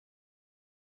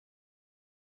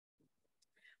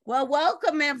Well,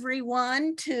 welcome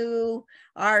everyone to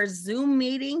our Zoom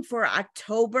meeting for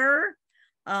October.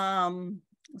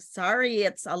 Sorry,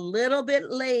 it's a little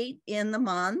bit late in the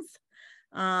month,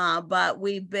 but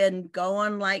we've been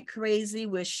going like crazy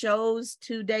with shows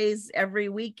 2 days every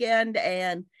weekend.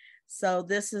 And so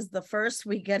this is the first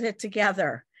we get it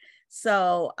together.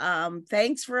 So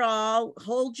thanks for all.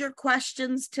 Hold your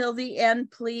questions till the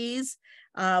end, please.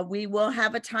 We will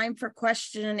have a time for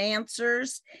question and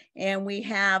answers, and we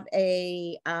have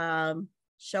a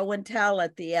show and tell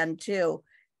at the end too,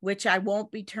 which I won't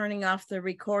be turning off the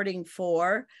recording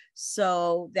for,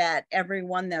 so that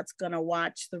everyone that's going to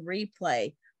watch the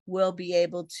replay will be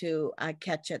able to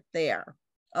catch it there.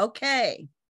 Okay,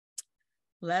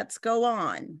 let's go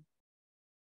on.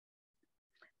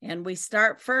 And we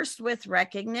start first with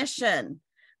recognition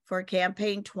for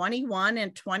campaign 21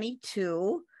 and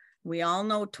 22. We all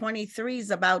know 23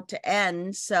 is about to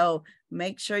end, so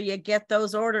make sure you get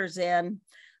those orders in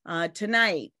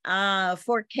tonight.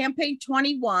 For campaign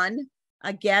 21,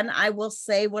 again, I will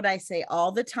say what I say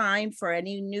all the time for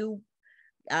any new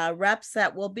reps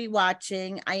that will be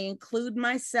watching. I include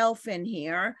myself in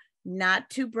here, not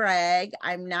to brag.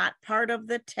 I'm not part of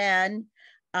the 10,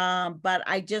 but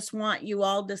I just want you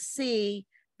all to see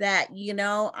that,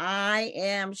 I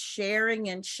am sharing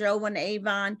and showing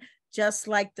Avon just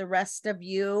like the rest of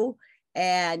you,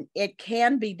 and it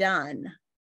can be done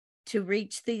to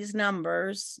reach these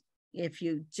numbers if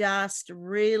you just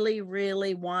really,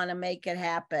 really want to make it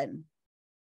happen.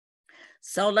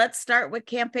 So let's start with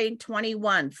campaign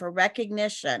 21 for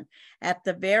recognition. At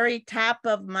the very top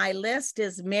of my list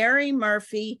is Mary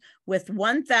Murphy with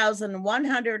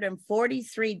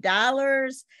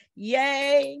 $1,143.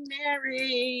 Yay,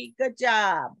 Mary, good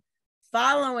job.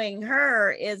 Following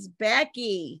her is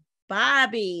Becky,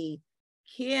 Bobby,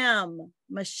 Kim,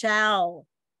 Michelle,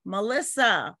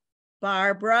 Melissa,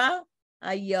 Barbara,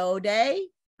 Ayode,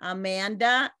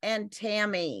 Amanda, and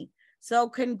Tammy. So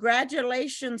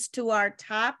congratulations to our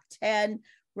top 10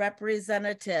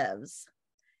 representatives.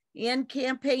 In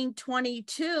campaign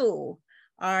 22,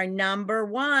 our number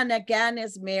one again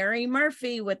is Mary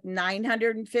Murphy with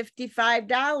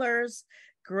 $955.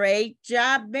 Great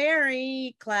job,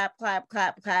 Mary. Clap, clap,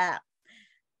 clap, clap.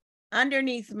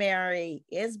 Underneath Mary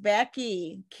is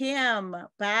Becky, Kim,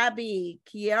 Bobby,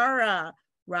 Kiara,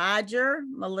 Roger,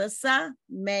 Melissa,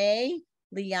 May,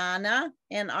 Liana,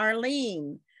 and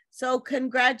Arlene. So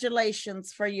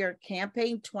congratulations for your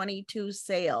campaign 22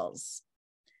 sales.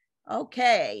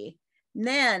 Okay,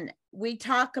 then we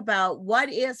talk about what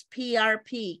is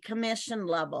PRP, commission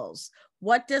levels.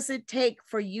 What does it take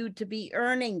for you to be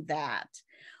earning that?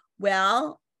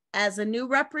 Well, as a new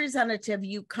representative,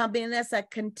 you come in as a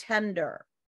contender,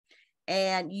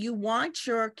 and you want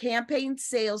your campaign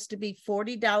sales to be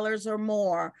 $40 or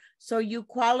more, so you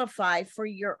qualify for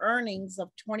your earnings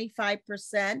of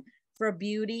 25% for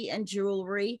beauty and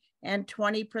jewelry and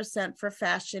 20% for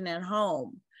fashion and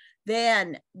home.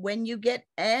 Then when you get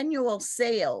annual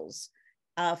sales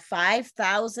of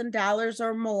 $5,000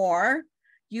 or more,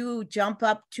 you jump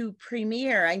up to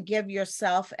Premier and give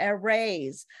yourself a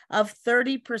raise of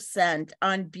 30%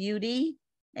 on beauty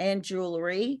and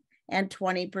jewelry and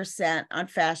 20% on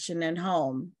fashion and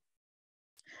home.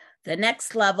 The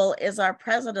next level is our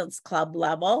President's Club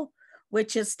level,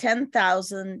 which is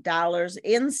 $10,000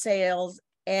 in sales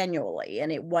annually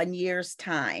in 1 year's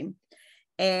time.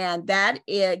 And that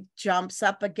it jumps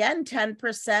up again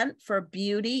 10% for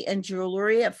beauty and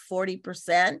jewelry at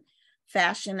 40%,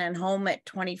 fashion and home at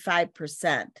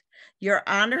 25%. Your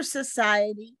Honor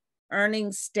Society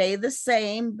earnings stay the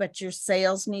same, but your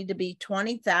sales need to be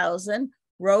 20,000.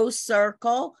 Rose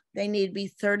Circle, they need to be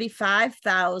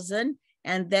 35,000.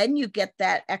 And then you get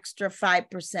that extra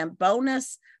 5%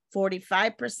 bonus,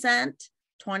 45%,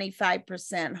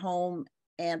 25% home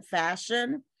and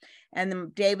fashion. And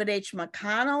then David H.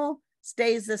 McConnell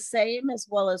stays the same, as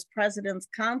well as President's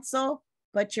Council,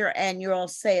 but your annual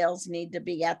sales need to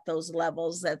be at those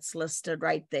levels that's listed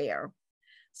right there.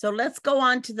 So let's go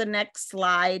on to the next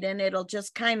slide, and it'll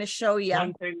just kind of show you.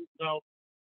 One thing, though,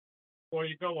 before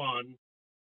you go on,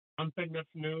 one thing that's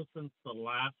new since the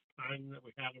last time that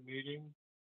we had a meeting,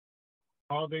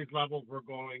 all these levels were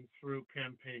going through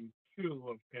campaign 2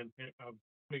 of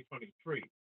 2023.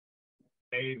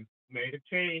 They've made a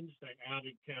change. They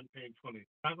added campaign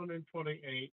 27 and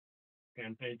 28.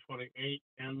 Campaign 28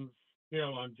 ends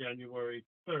still on January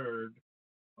 3rd,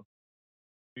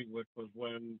 which was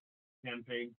when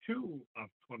campaign 2 of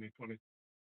 2020 was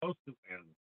supposed to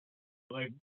end. So they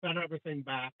sent everything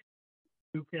back,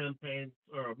 2 campaigns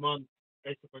or a month,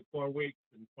 basically 4 weeks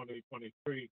in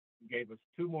 2023, and gave us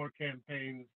 2 more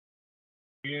campaigns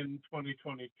in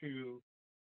 2022.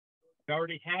 We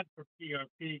already had for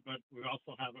PRP, but we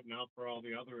also have it now for all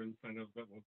the other incentives that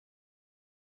will.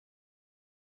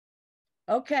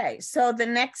 Okay, so the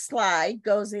next slide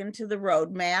goes into the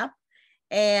roadmap.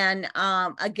 And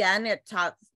again, it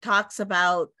talks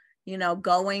about, you know,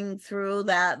 going through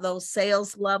those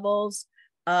sales levels.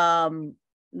 The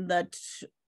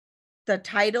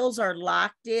titles are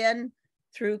locked in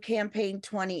through campaign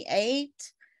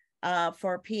 28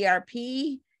 for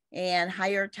PRP, and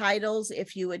higher titles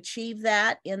if you achieve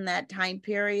that in that time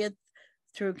period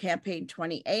through campaign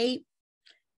 28.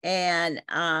 And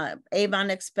Avon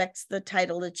expects the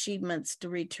title achievements to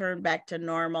return back to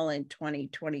normal in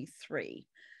 2023.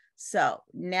 So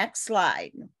next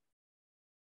slide.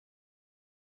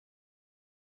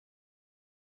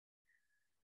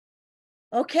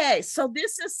 Okay, so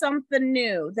this is something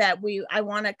new that I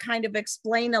want to kind of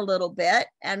explain a little bit.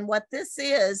 And what this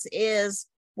is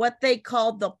what they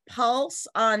call the pulse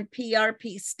on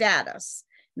PRP status.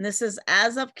 And this is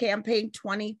as of campaign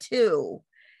 22.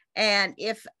 And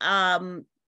if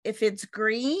it's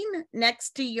green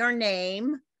next to your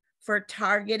name for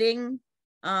targeting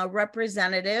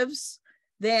representatives,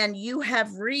 then you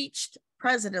have reached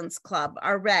President's Club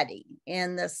already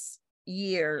in this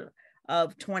year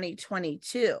of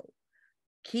 2022.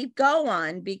 Keep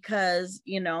going, because,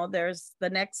 you know, there's the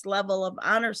next level of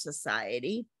Honor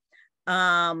Society.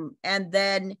 And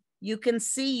then you can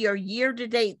see your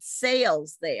year-to-date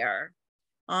sales there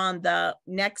on the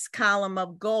next column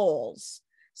of goals.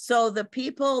 So the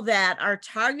people that are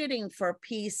targeting for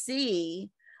PC,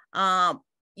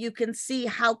 you can see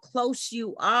how close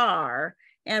you are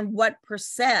and what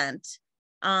percent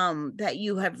that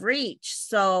you have reached.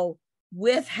 So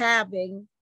with having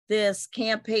this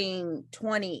campaign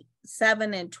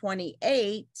 27 and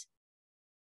 28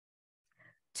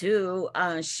 to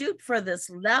shoot for this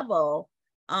level,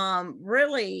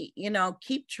 really, you know,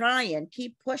 keep trying,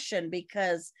 keep pushing,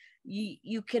 because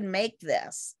you can make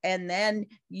this, and then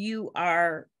you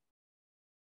are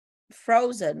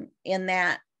frozen in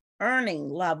that earning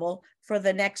level for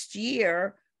the next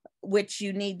year, which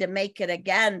you need to make it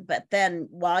again. But then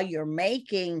while you're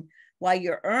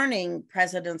earning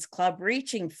President's Club,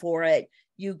 reaching for it,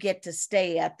 you get to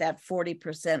stay at that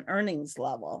 40% earnings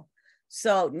level.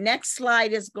 So next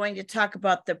slide is going to talk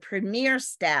about the premier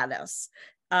status.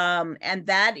 And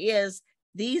that is,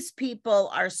 these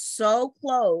people are so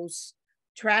close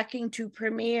tracking to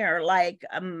premier, like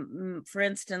for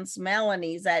instance,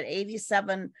 Melanie's at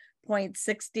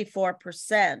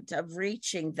 87.64% of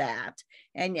reaching that.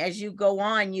 And as you go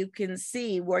on, you can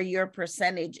see where your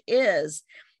percentage is.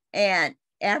 And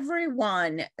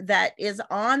everyone that is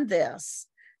on this,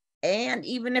 and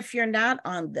even if you're not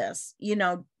on this, you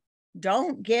know,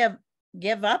 don't give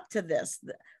up to this.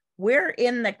 We're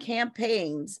in the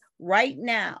campaigns right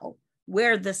now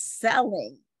where the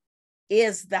selling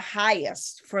is the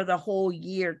highest for the whole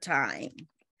year time.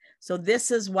 So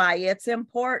this is why it's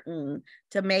important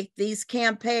to make these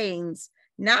campaigns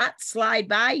not slide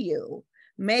by you,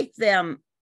 make them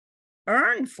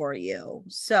earn for you.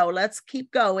 So let's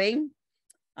keep going.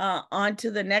 On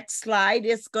to the next slide.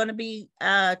 It's going to be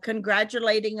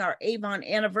congratulating our Avon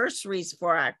anniversaries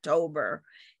for October.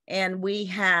 And we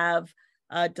have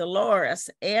Dolores,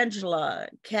 Angela,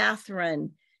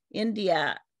 Catherine,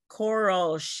 India,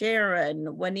 Coral, Sharon,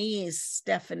 Wenise,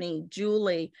 Stephanie,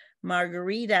 Julie,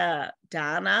 Margarita,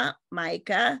 Donna,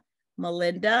 Micah,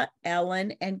 Melinda,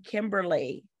 Ellen, and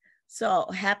Kimberly. So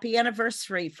happy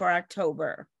anniversary for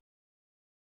October.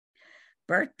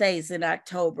 Birthdays in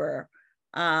October.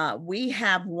 We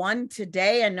have one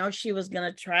today. I know she was going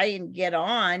to try and get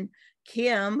on.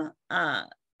 Kim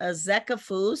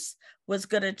Zekafus was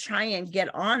going to try and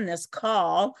get on this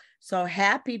call. So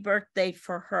happy birthday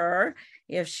for her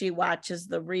if she watches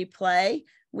the replay.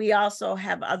 We also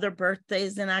have other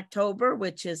birthdays in October,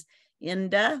 which is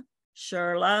Inda,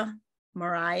 Shirla,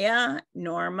 Mariah,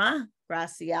 Norma,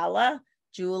 Graciela,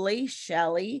 Julie,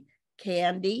 Shelley,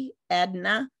 Candy,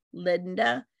 Edna,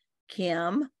 Linda,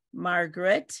 Kim,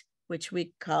 Margaret, which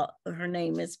we call, her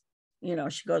name is, you know,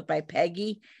 she goes by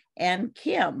Peggy, and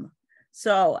Kim.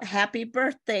 So happy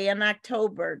birthday in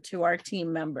October to our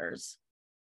team members.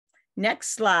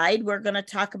 Next slide, we're going to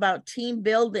talk about team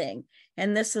building.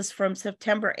 And this is from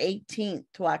September 18th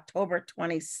to October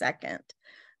 22nd.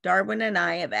 Darwin and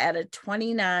I have added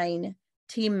 29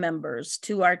 team members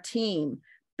to our team.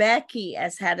 Becky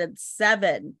has added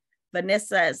 7.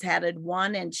 Vanessa has added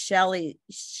 1, and Shelley's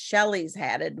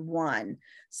added 1.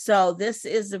 So this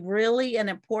is really an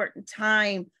important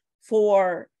time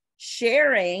for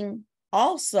sharing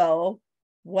also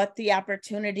what the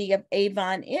opportunity of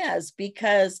Avon is,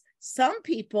 because Some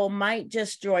people might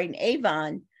just join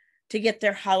Avon to get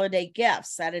their holiday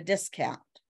gifts at a discount.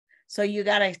 So you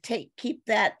got to keep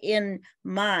that in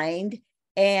mind.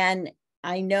 And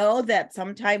I know that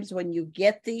sometimes when you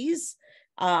get these,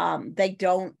 they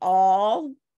don't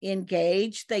all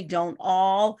engage. They don't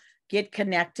all get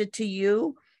connected to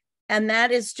you. And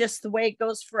that is just the way it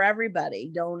goes for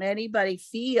everybody. Don't anybody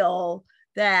feel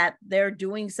that they're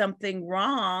doing something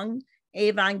wrong.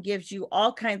 Avon gives you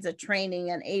all kinds of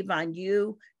training and Avon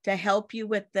U to help you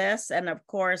with this. And of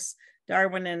course,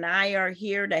 Darwin and I are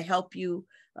here to help you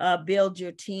build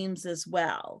your teams as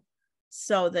well.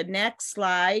 So the next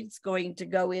slide is going to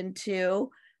go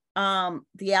into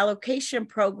the allocation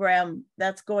program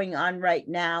that's going on right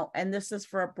now. And this is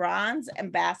for bronze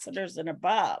ambassadors and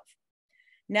above.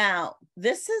 Now,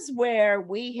 this is where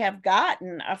we have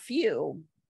gotten a few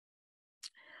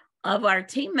of our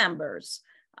team members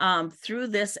through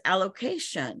this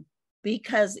allocation,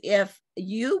 because if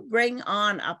you bring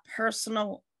on a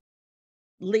personal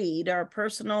lead or a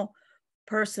personal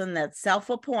person that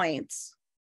self-appoints,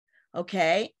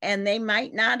 okay, and they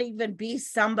might not even be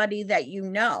somebody that you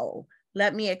know.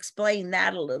 Let me explain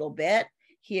that a little bit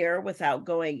here without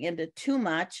going into too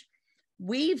much.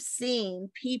 We've seen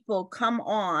people come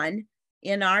on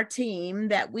in our team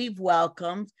that we've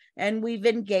welcomed and we've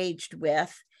engaged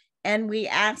with, and we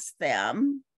ask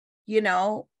them, you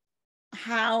know,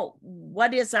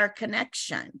 what is our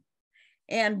connection?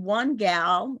 And one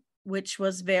gal, which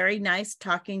was very nice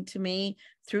talking to me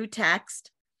through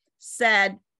text,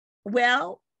 said,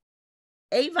 well,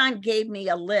 Avon gave me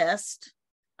a list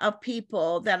of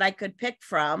people that I could pick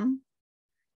from.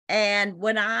 And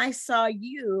when I saw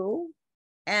you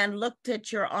and looked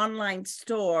at your online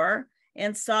store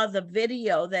and saw the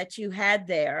video that you had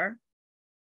there,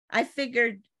 I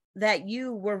figured that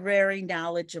you were very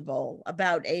knowledgeable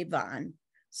about Avon.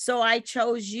 So I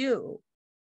chose you.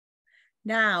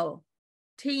 Now,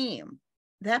 team,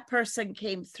 that person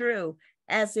came through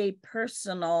as a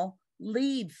personal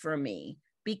lead for me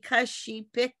because she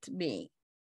picked me.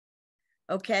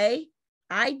 Okay?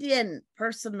 I didn't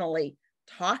personally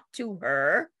talk to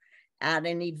her at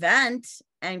an event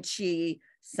and she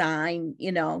signed,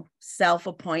 you know,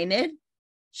 self-appointed.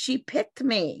 She picked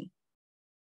me.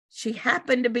 She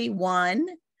happened to be one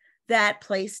that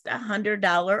placed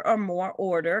 $100 or more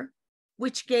order,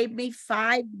 which gave me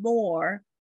 5 more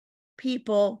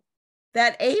people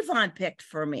that Avon picked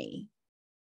for me.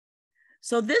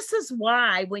 So this is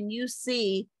why when you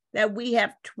see that we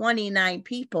have 29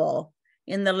 people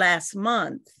in the last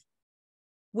month,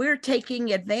 we're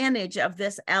taking advantage of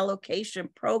this allocation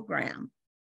program.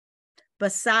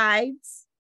 Besides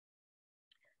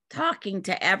talking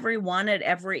to everyone at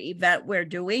every event we're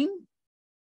doing,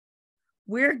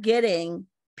 we're getting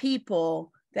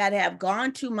people that have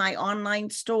gone to my online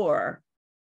store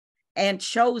and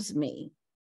chose me.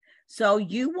 So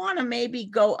you want to maybe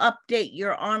go update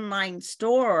your online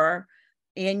store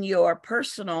in your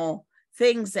personal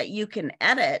things that you can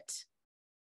edit,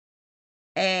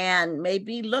 and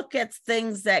maybe look at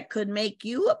things that could make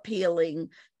you appealing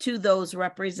to those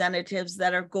representatives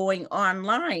that are going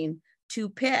online to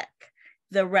pick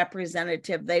the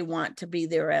representative they want to be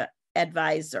their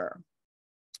advisor.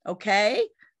 Okay,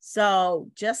 so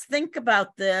just think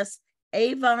about this.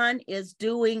 Avon is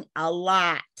doing a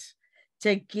lot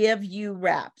to give you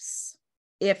reps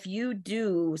if you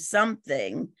do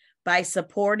something by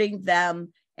supporting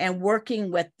them and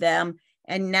working with them.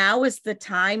 And now is the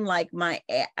time, like my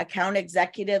account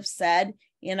executive said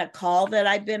in a call that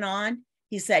I've been on,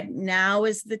 he said, now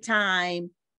is the time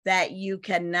that you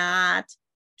cannot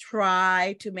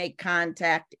try to make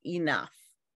contact enough.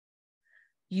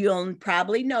 You'll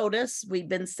probably notice we've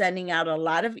been sending out a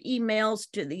lot of emails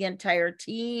to the entire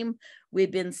team.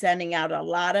 We've been sending out a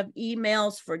lot of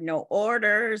emails for no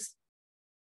orders.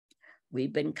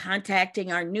 We've been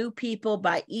contacting our new people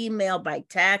by email, by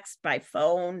text, by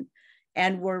phone,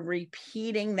 and we're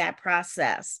repeating that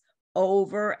process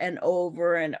over and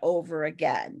over and over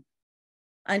again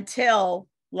until,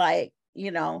 like,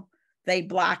 you know, they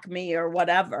block me or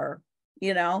whatever,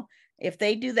 you know. If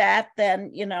they do that, then,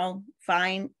 you know,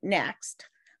 fine, next.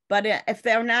 But if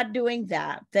they're not doing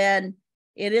that, then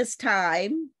it is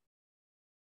time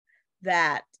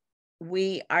that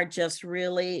we are just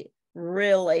really,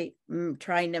 really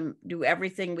trying to do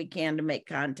everything we can to make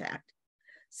contact.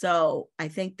 So I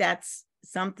think that's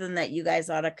something that you guys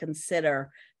ought to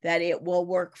consider, that it will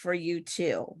work for you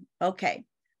too. Okay,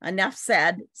 enough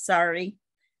said. Sorry,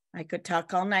 I could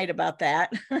talk all night about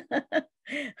that.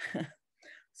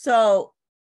 So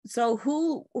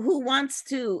who wants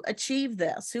to achieve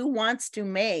this? Who wants to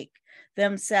make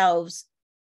themselves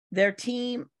their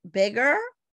team bigger,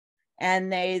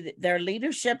 and their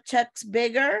leadership checks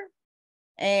bigger,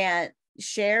 and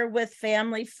share with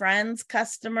family, friends,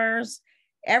 customers,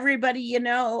 everybody you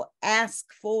know. Ask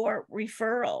for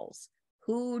referrals.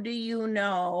 Who do you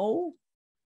know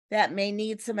that may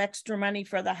need some extra money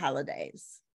for the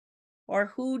holidays? Or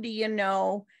who do you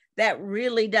know that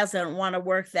really doesn't want to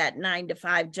work that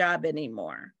 9-to-5 job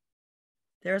anymore?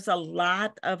 There's a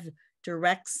lot of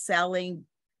direct selling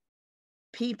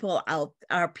people out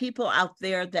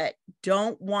there that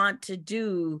don't want to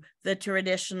do the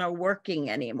traditional working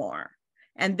anymore,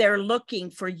 and they're looking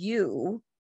for you.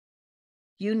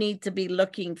 You need to be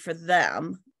looking for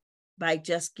them by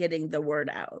just getting the word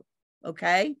out.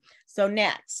 Okay, so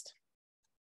next.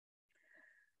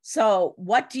 So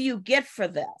what do you get for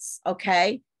this?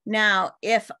 Okay, now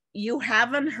if you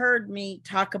haven't heard me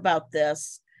talk about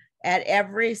this at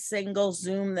every single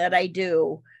Zoom that I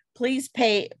do, please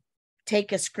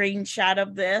take a screenshot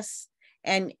of this,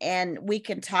 and we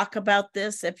can talk about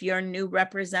this if you're a new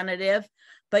representative.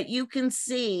 But you can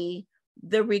see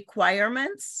the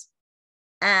requirements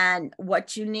and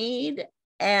what you need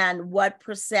and what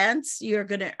percents you're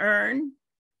going to earn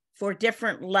for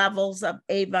different levels of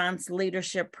Avon's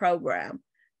leadership program.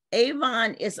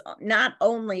 Avon is not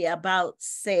only about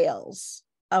sales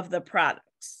of the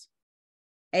products.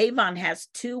 Avon has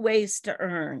 2 ways to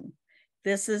earn.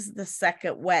 This is the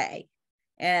second way.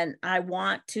 And I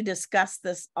want to discuss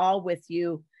this all with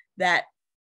you that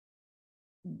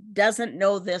doesn't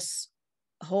know this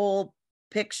whole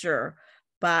picture,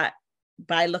 but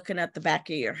by looking at the back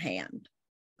of your hand.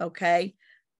 Okay,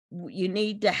 you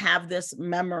need to have this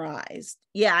memorized.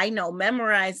 Yeah, I know,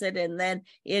 memorize it, and then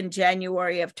in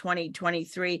January of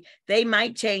 2023 they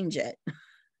might change it.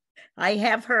 I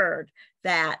have heard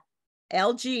that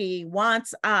LG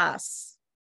wants us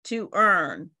to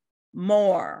earn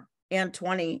more in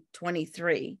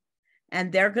 2023,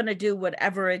 and they're going to do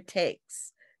whatever it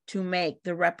takes to make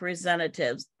the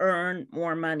representatives earn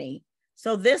more money.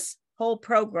 So this whole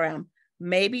program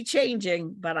may be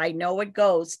changing, but I know it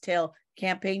goes till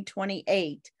campaign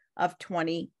 28 of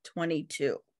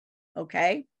 2022.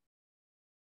 Okay,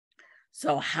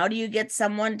 so how do you get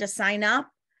someone to sign up?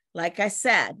 Like I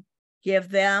said, give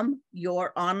them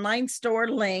your online store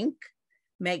link.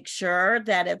 Make sure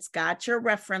that it's got your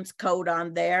reference code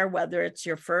on there, whether it's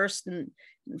your first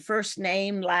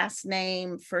name, last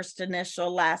name, first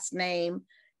initial, last name.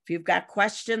 If you've got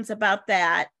questions about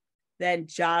that, then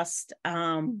just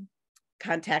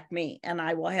contact me and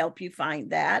I will help you find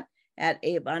that at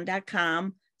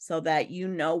avon.com so that you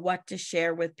know what to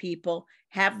share with people.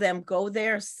 Have them go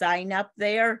there, sign up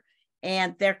there,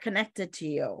 and they're connected to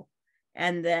you.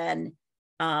 And then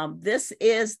this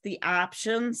is the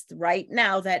options right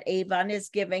now that Avon is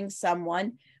giving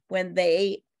someone when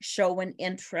they show an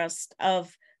interest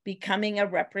of becoming a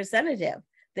representative.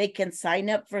 They can sign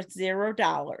up for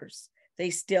 $0. They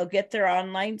still get their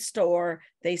online store.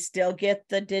 They still get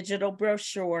the digital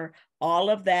brochure,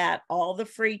 all of that, all the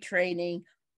free training.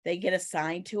 They get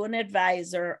assigned to an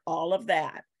advisor, all of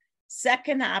that.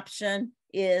 Second option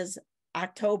is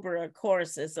October, of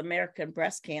course, is American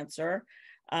Breast Cancer.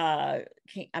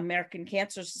 American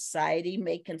Cancer Society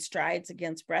making strides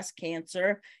against breast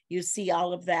cancer. You see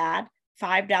all of that.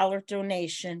 $5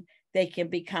 donation. They can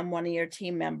become one of your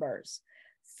team members.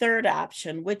 Third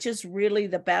option, which is really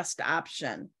the best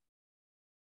option,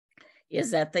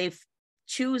 is that they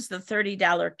choose the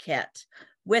 $30 kit.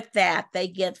 With that, they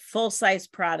get full-size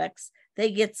products.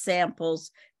 They get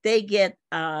samples. They get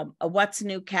a What's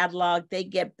New catalog. They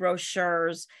get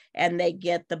brochures, and they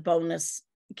get the bonus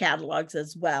catalogs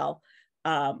as well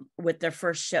with their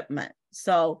first shipment.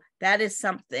 So that is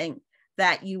something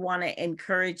that you want to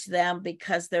encourage them,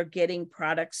 because they're getting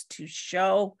products to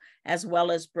show as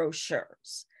well as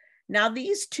brochures. Now,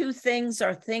 these 2 things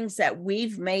are things that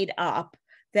we've made up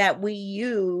that we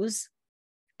use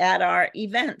at our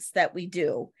events that we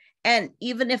do. And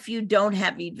even if you don't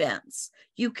have events,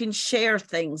 you can share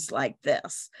things like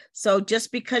this. So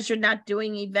just because you're not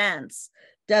doing events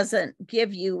doesn't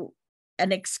give you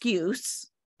an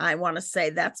excuse. I want to say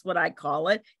that's what I call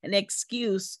it, an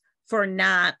excuse for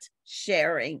not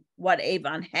sharing what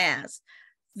Avon has.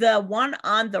 The one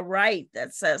on the right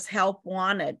that says help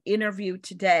wanted, interview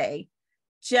today,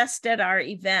 just at our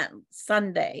event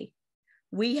Sunday,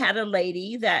 we had a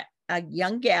lady, that a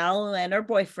young gal and her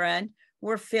boyfriend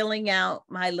were filling out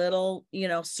my little,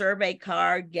 survey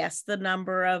card, guess the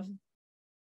number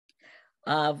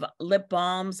of lip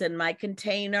balms in my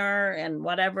container and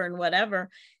whatever.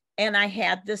 And I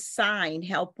had this sign,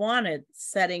 help wanted,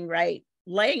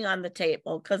 laying on the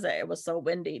table because it was so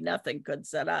windy, nothing could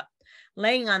set up.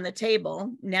 laying on the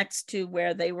table next to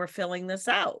where they were filling this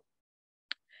out.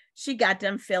 She got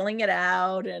them filling it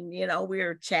out, and we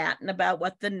were chatting about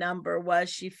what the number was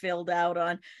she filled out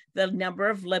on the number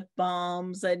of lip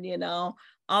balms and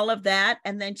all of that.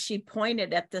 And then she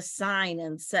pointed at the sign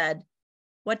and said,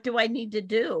 "What do I need to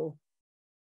do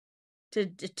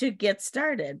to get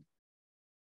started?"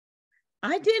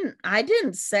 I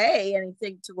didn't say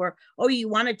anything to her. "Oh, you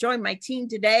want to join my team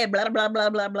today?" Blah, blah, blah,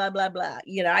 blah, blah, blah, blah.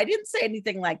 I didn't say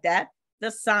anything like that. The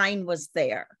sign was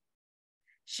there.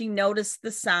 She noticed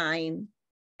the sign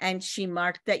and she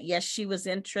marked that, yes, she was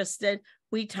interested.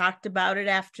 We talked about it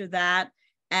after that.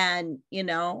 And,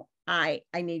 I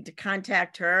need to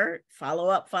contact her, follow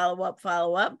up.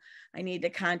 I need to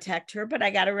contact her, but I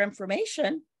got her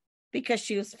information because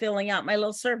she was filling out my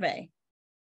little survey.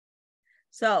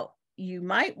 So you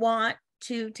might want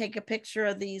to take a picture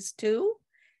of these two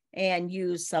and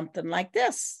use something like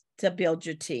this to build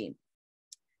your team.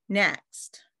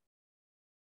 Next.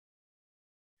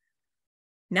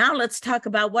 Now let's talk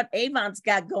about what Avon's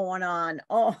got going on.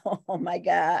 Oh my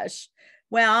gosh.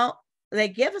 Well, they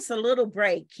give us a little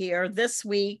break here this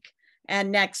week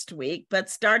and next week, but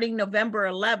starting November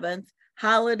 11th,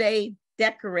 holiday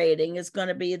decorating is going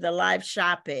to be the live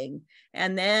shopping.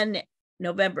 And then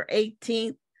November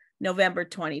 18th, November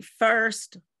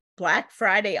 21st, Black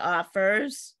Friday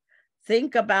offers.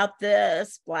 Think about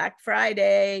this, Black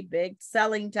Friday, big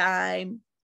selling time,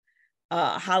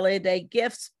 holiday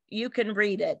gifts. You can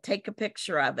read it, take a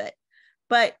picture of it,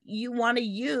 but you want to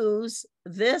use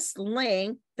this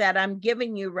link that I'm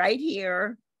giving you right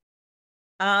here,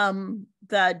 the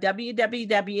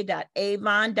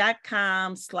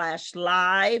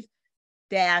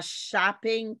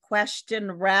www.avon.com/live-shopping ?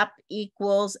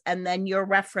 And then your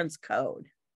reference code.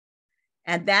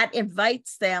 And that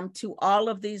invites them to all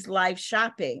of these live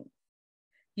shopping.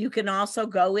 You can also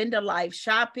go into live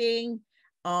shopping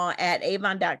at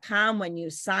avon.com. When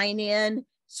you sign in,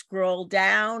 scroll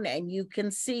down and you can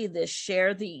see this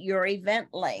share your event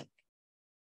link.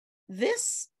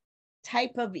 This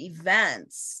type of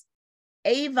events,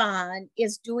 Avon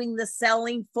is doing the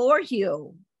selling for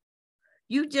you.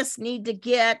 You just need to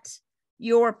get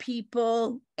your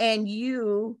people and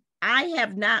you. I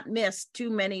have not missed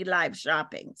too many live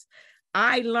shoppings.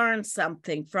 I learned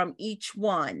something from each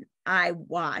one I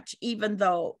watch, even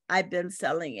though I've been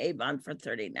selling Avon for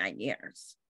 39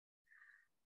 years.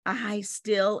 I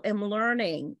still am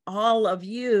learning. All of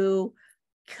you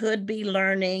could be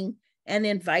learning and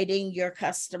inviting your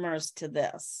customers to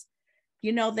this.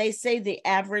 They say the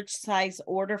average size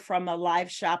order from a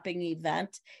live shopping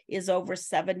event is over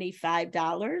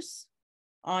 $75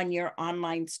 on your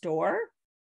online store,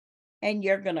 and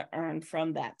you're going to earn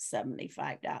from that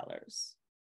 $75.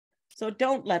 So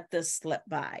don't let this slip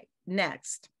by.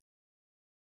 Next.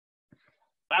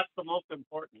 That's the most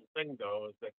important thing, though,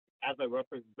 is that as a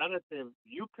representative,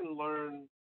 you can learn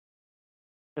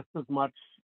just as much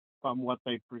from what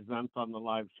they present on the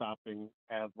live shopping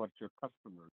as what your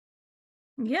customers.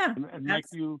 Yeah. And make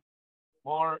you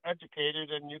more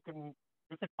educated, and you can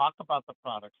talk about the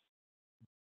products.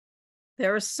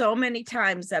 There are so many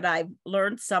times that I've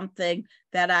learned something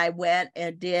that I went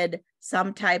and did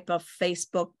some type of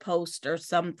Facebook post or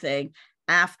something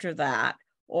after that,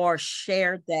 or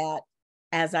shared that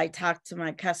as I talked to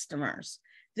my customers.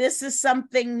 This is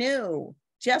something new,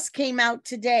 just came out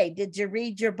today. Did you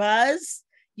read your buzz?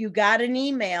 You got an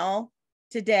email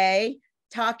today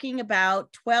talking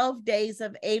about 12 days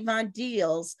of Avon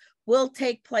deals will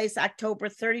take place October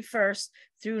 31st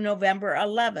through November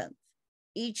 11th.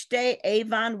 Each day,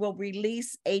 Avon will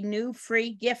release a new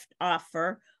free gift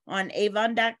offer on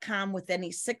avon.com with any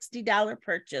 $60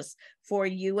 purchase for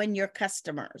you and your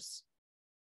customers.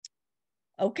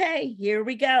 Okay, here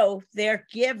we go. They're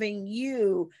giving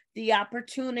you the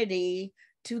opportunity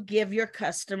to give your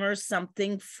customers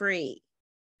something free.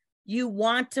 You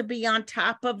want to be on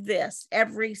top of this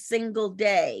every single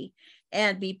day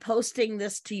and be posting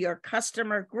this to your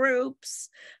customer groups,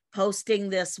 posting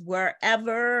this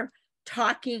wherever,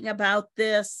 talking about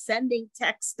this, sending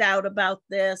text out about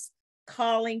this,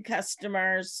 calling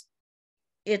customers.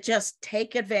 Just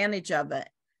take advantage of it.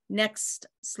 Next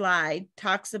slide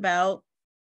talks about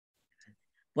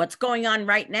what's going on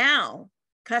right now.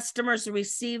 Customers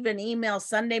receive an email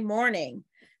Sunday morning.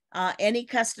 Any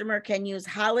customer can use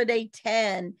Holiday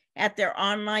 10 at their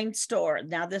online store.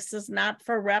 Now, this is not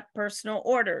for rep personal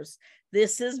orders.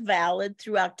 This is valid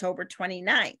through October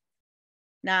 29th.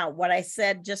 Now, what I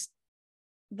said just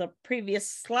the previous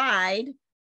slide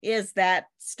is that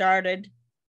started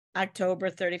October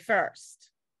 31st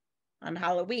on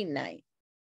Halloween night.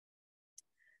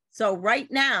 So right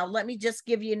now, let me just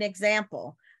give you an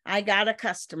example. I got a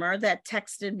customer that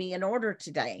texted me an order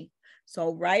today.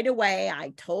 So right away,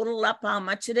 I total up how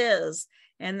much it is.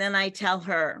 And then I tell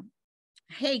her,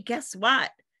 hey, guess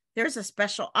what? There's a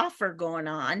special offer going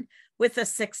on. With a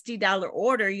 $60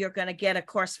 order, you're going to get, of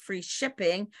course, free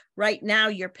shipping. Right now,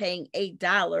 you're paying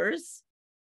 $8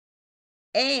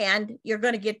 and you're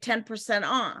going to get 10%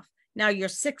 off. Now, your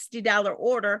 $60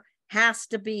 order has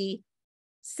to be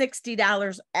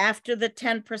 $60 after the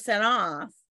 10%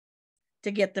 off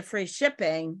to get the free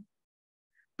shipping.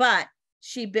 But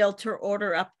she built her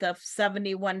order up to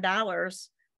 $71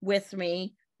 with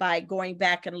me by going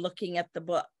back and looking at the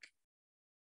book.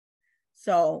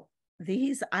 So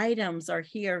these items are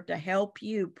here to help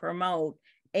you promote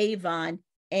Avon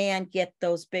and get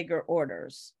those bigger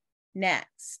orders.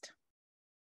 Next.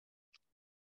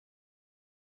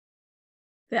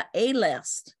 The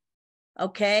A-list.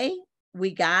 Okay,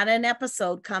 we got an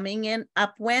episode coming in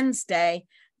up Wednesday.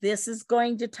 This is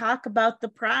going to talk about the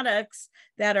products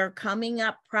that are coming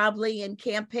up probably in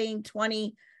campaign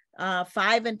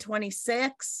 25 and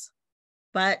 26.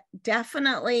 But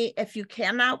definitely, if you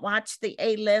cannot watch the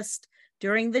A-list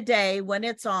during the day when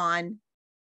it's on,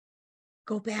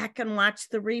 go back and watch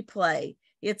the replay.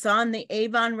 It's on the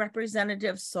Avon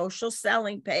Representative social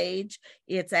selling page.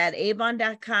 It's at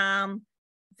avon.com.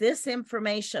 This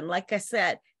information, like I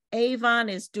said, Avon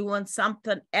is doing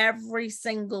something every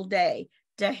single day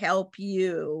to help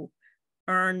you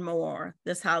earn more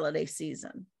this holiday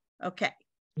season. Okay,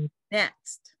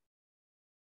 next.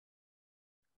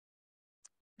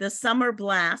 The Summer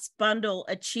Blast Bundle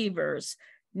Achievers.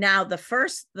 Now, the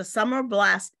Summer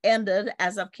Blast ended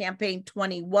as of campaign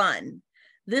 21.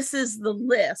 This is the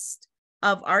list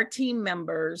of our team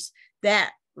members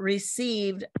that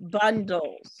received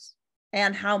bundles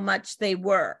and how much they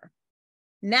were.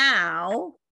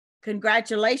 Now,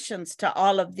 congratulations to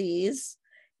all of these.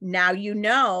 Now you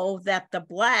know that the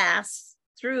blast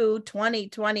through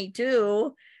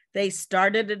 2022, they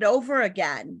started it over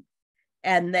again.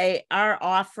 And they are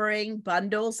offering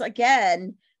bundles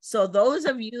again. So those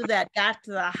of you that got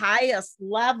to the highest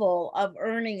level of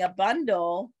earning a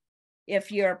bundle,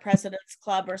 if you're a President's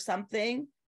Club or something,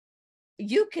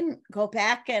 you can go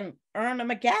back and earn them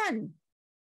again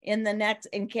in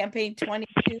campaign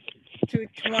 22 through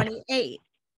 28.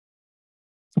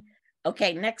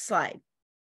 Okay, next slide.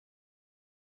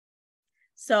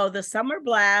 So the Summer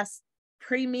Blast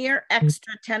Premier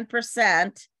Extra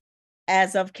 10%.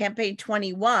 As of campaign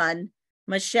 21,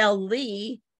 Michelle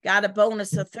Lee got a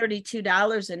bonus of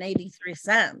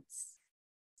 $32.83.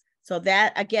 So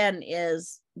that again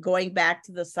is going back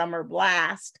to the Summer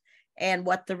Blast and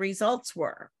what the results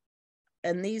were.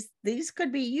 And these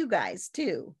could be you guys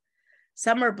too.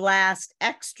 Summer Blast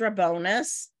Extra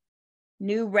Bonus,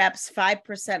 new reps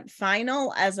 5%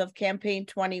 final as of campaign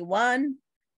 21.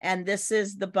 And this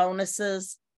is the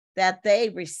bonuses that they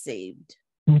received.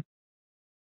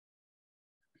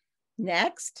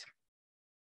 Next.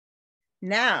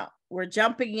 Now we're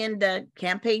jumping into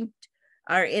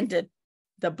into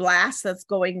the blast that's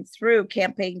going through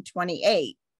campaign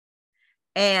 28.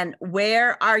 And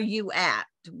where are you at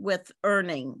with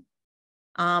earning?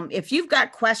 If you've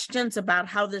got questions about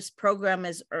how this program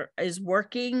is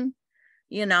working,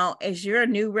 you know, as you're a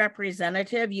new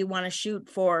representative, you want to shoot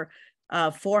for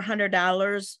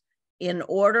 $400 in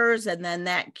orders, and then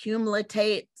that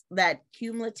accumulates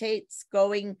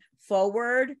going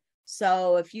forward.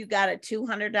 So if you got a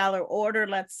 $200 order,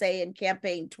 let's say in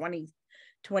campaign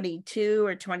 2022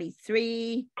 or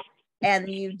 23, and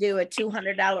you do a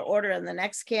 $200 order in the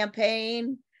next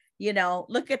campaign, you know,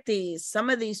 look at these. Some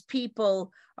of these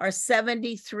people are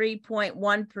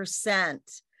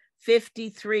 73.1%,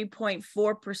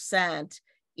 53.4%.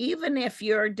 Even if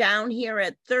you're down here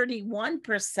at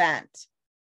 31%,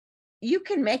 you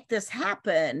can make this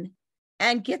happen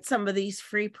and get some of these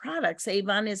free products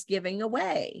Avon is giving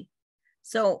away.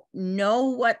 So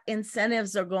know what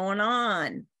incentives are going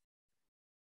on.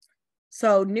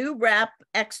 So new rep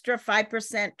extra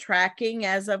 5% tracking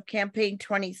as of campaign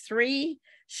 23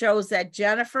 shows that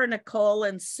Jennifer, Nicole,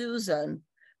 and Susan,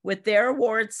 with their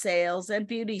award sales and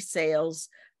beauty sales,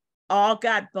 all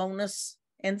got bonus.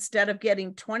 Instead of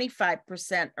getting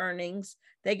 25% earnings,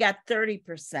 they got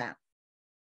 30%.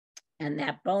 And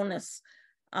that bonus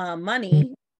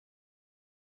money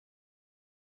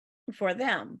for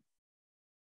them.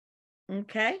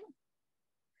 Okay.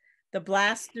 The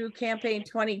blast through campaign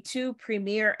 22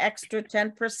 premier extra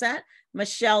 10%.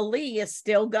 Michelle Lee is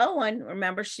still going.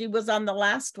 Remember, she was on the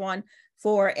last one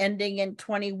for ending in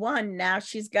 21. Now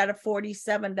she's got a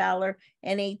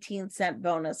 $47.18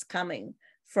 bonus coming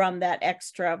from that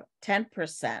extra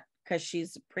 10% because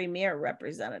she's a premier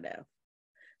representative.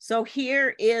 So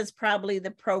here is probably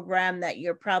the program that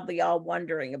you're probably all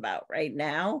wondering about right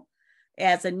now.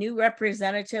 As a new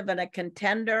representative and a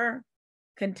contender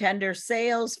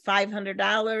sales,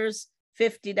 $500,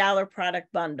 $50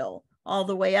 product bundle, all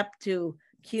the way up to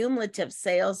cumulative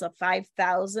sales of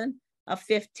 $5,000, of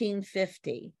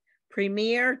 $1,550.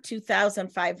 Premier,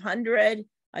 $2,500,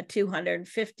 a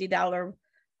 $250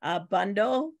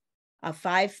 bundle, a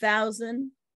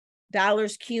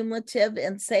 $5,000 cumulative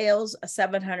in sales, a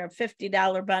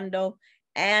 $750 bundle,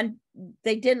 and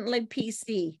they didn't leave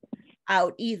PC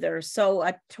out either. So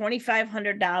a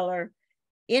 $2,500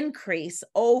 increase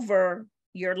over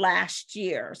your last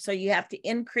year. So you have to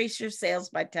increase your sales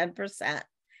by 10%.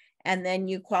 And then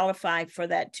you qualify for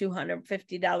that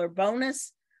 $250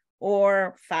 bonus,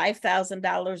 or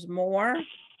 $5,000 more,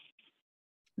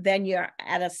 then you're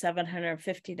at a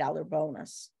 $750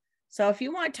 bonus. So if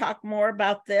you want to talk more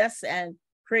about this and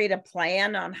create a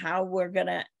plan on how we're going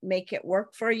to make it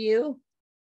work for you,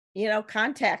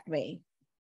 contact me.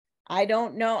 I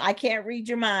don't know. I can't read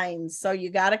your minds, so you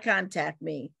got to contact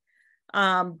me.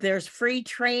 There's free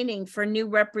training for new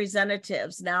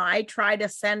representatives. Now, I try to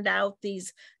send out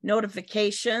these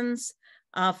notifications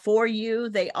for you.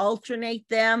 They alternate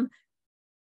them,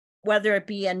 whether it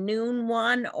be a noon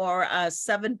one or a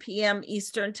 7 p.m.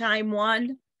 Eastern time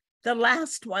one. The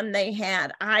last one they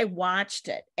had, I watched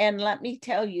it. And let me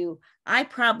tell you, I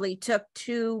probably took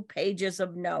 2 pages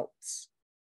of notes.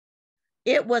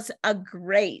 It was a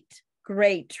great,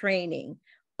 great training.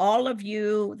 All of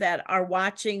you that are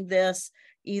watching this,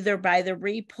 either by the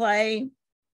replay,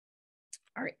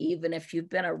 or even if you've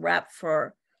been a rep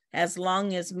for as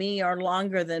long as me or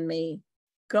longer than me,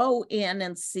 go in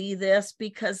and see this,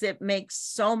 because it makes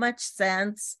so much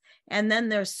sense. And then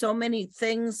there's so many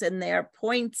things in there,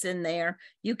 points in there.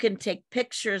 You can take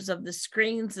pictures of the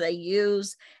screens they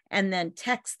use and then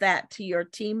text that to your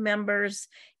team members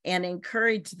and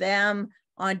encourage them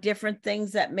on different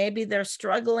things that maybe they're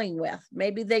struggling with.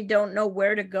 Maybe they don't know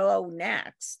where to go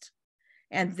next.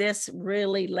 And this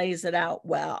really lays it out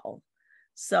well.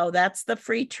 So that's the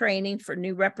free training for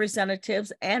new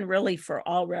representatives and really for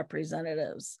all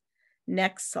representatives.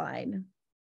 Next slide.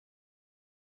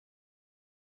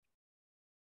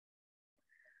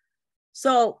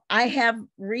 So I have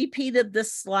repeated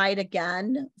this slide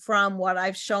again from what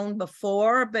I've shown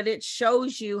before, but it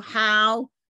shows you how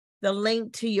the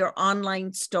link to your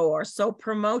online store. So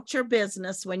promote your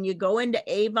business. When you go into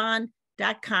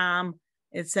avon.com,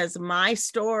 it says my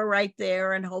store right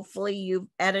there. And hopefully you've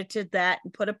edited that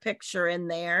and put a picture in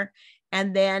there.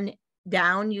 And then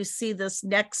down you see this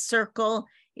next circle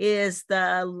is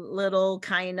the little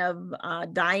kind of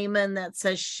diamond that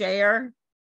says share.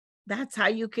 That's how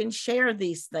you can share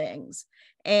these things.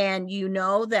 And you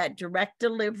know that direct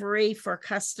delivery for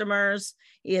customers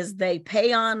is they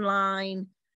pay online,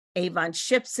 Avon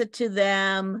ships it to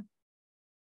them,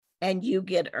 and you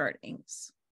get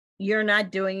earnings. You're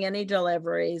not doing any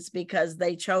deliveries because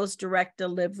they chose direct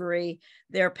delivery.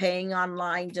 They're paying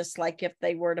online just like if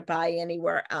they were to buy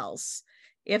anywhere else.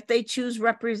 If they choose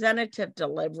representative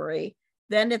delivery,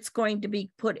 then it's going to be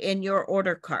put in your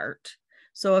order cart.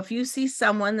 So if you see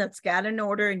someone that's got an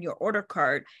order in your order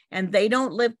cart and they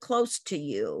don't live close to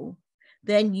you,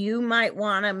 then you might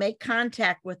want to make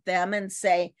contact with them and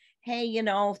say, hey,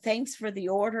 thanks for the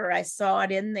order. I saw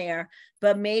it in there,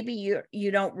 but maybe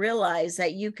you don't realize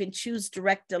that you can choose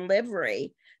direct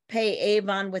delivery, pay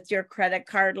Avon with your credit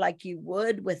card like you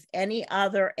would with any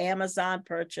other Amazon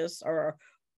purchase or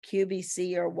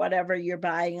QVC or whatever you're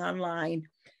buying online.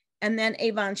 And then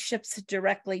Avon ships it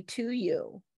directly to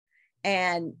you.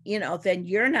 And, then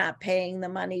you're not paying the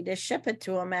money to ship it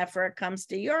to them after it comes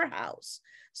to your house.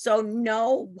 So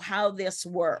know how this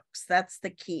works. That's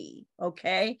the key.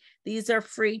 Okay. These are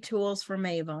free tools from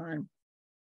Avon.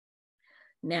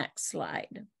 Next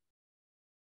slide.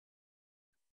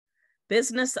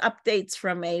 Business updates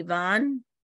from Avon.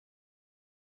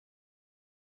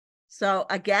 So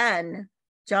again,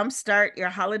 jumpstart your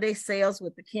holiday sales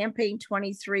with the Campaign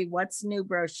 23 What's New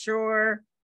brochure.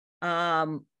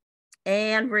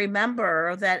 And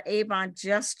remember that Avon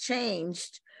just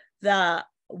changed the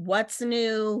What's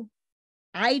New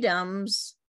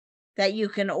items that you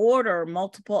can order,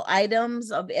 multiple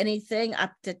items of anything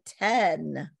up to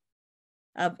 10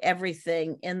 of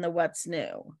everything in the What's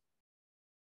New.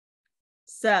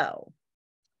 So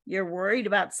you're worried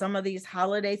about some of these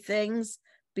holiday things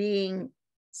being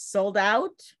sold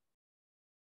out?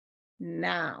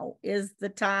 Now is the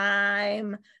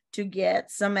time to get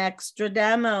some extra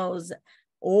demos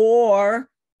or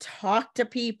talk to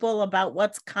people about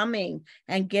what's coming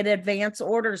and get advance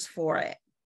orders for it.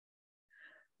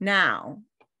 Now,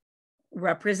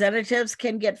 representatives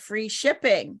can get free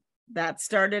shipping. That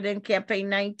started in campaign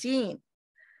 19.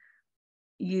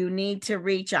 You need to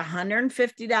reach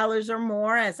 $150 or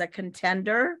more as a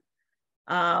contender.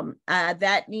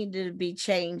 That needed to be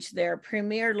changed. Their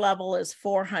premier level is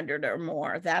 400 or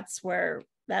more. That's where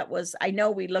that was. I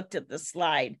know we looked at the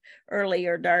slide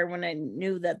earlier, Darwin, and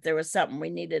knew that there was something we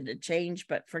needed to change,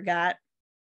 but forgot.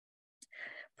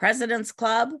 President's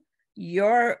Club,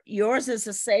 yours is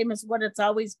the same as what it's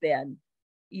always been.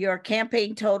 Your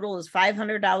campaign total is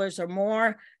 $500 or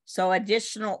more. So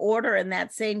additional order in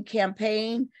that same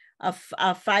campaign of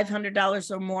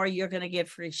 $500 or more, you're going to get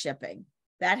free shipping.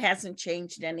 That hasn't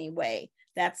changed anyway.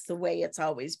 That's the way it's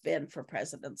always been for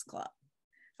President's Club.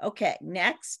 Okay,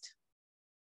 next.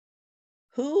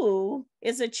 Who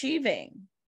is achieving?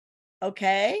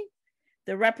 Okay,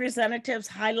 the representatives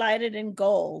highlighted in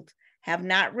gold have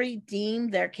not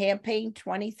redeemed their campaign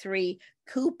 23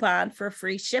 coupon for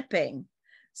free shipping.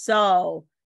 So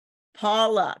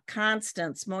Paula,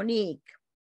 Constance, Monique,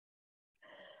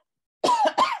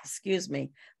 excuse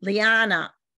me,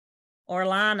 Liana,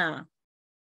 Orlana,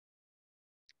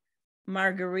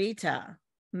 Margarita,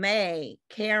 May,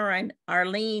 Karen,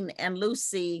 Arlene, and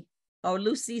Lucy. Oh,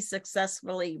 Lucy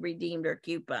successfully redeemed her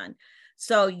coupon.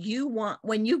 So you want,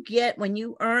 when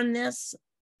you earn this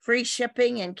free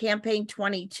shipping in campaign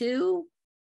 22,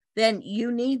 then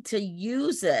you need to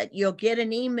use it. You'll get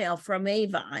an email from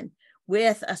Avon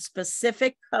with a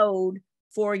specific code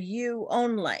for you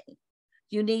only.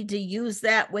 You need to use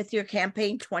that with your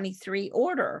campaign 23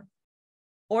 order,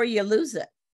 or you lose it.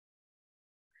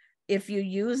 If you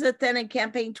use it then in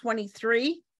campaign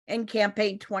 23 and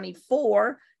campaign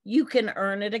 24, you can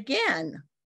earn it again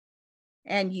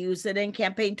and use it in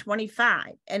campaign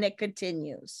 25, and it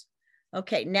continues.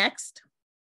 Okay, next.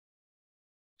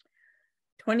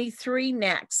 23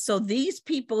 next. So these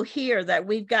people here that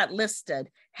we've got listed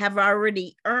have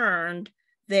already earned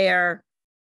their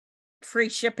free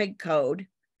shipping code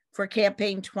for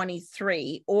campaign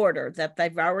 23 order that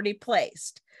they've already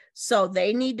placed. So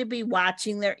they need to be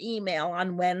watching their email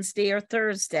on Wednesday or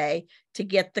Thursday to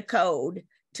get the code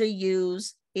to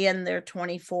use in their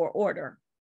 24 order.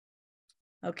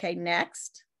 Okay,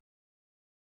 next.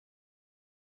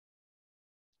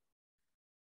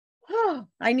 Oh,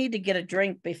 I need to get a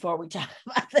drink before we talk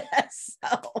about this.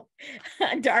 So,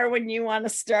 Darwin, you want to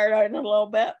start on a little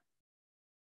bit?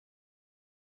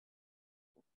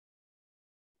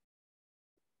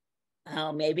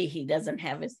 Oh, maybe he doesn't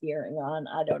have his hearing on.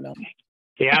 I don't know.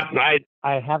 Yeah,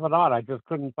 I have it on. I just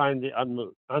couldn't find the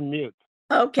unmute.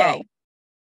 Okay. So,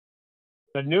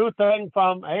 the new thing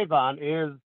from Avon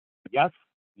is, yes,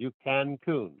 you can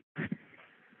coon.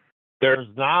 There's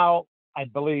now, I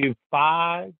believe,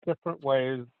 5 different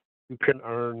ways you can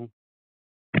earn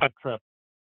a trip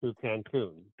to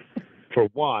Cancun for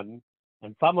one,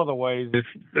 and some of the ways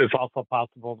it's also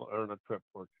possible to earn a trip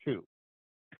for 2.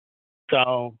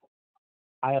 So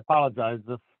I apologize.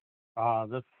 This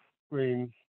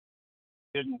screen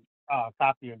didn't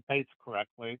copy and paste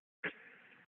correctly,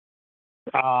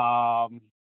 but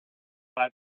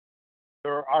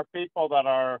there are people that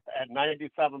are at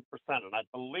 97%, and I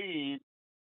believe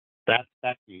that's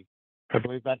Becky. I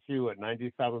believe that's you at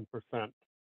 97%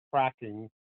 tracking,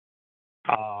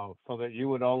 so that you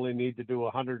would only need to do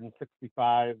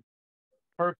 165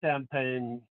 per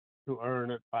campaign to earn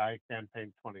it by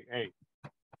campaign 28.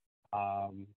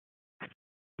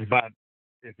 But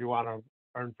if you want to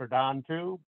earn for Don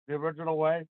too, the original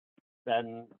way,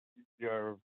 then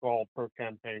your goal per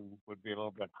campaign would be a little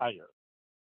bit higher.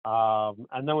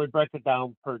 And then we break it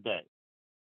down per day.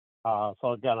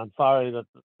 So again, I'm sorry that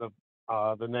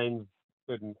the names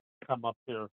didn't come up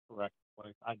here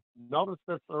correctly. I noticed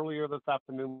this earlier this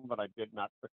afternoon, but I did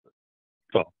not fix it.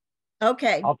 So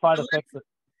okay, I'll try to fix it.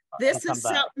 This is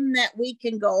something that we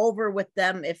can go over with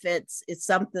them if it's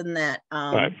something that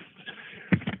right.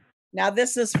 Now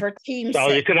this is for team so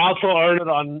sales. You can also earn it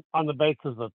on the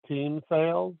basis of team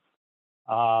sales.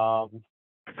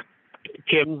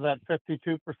 Kim's at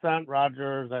 52%,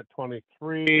 Roger's at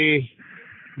 23%,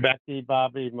 Becky,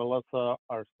 Bobby, Melissa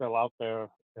are still out there.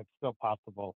 It's still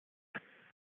possible.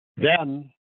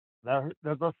 Then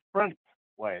there's a sprint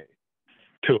way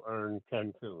to earn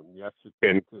Cancun. Yes, you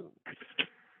can Cancun.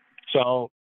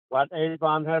 So what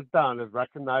Avon has done is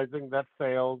recognizing that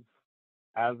sales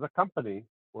as a company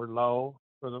were low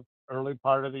for the early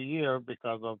part of the year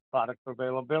because of product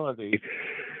availability.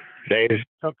 They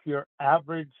took your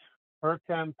average per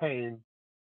campaign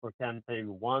for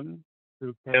campaign 1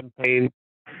 through campaign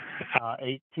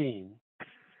 18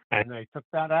 And they took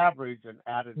that average and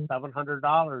added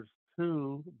 $700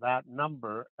 to that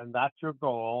number, and that's your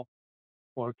goal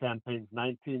for campaigns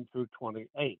 19 through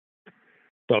 28.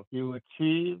 So if you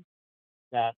achieve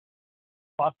that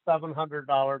plus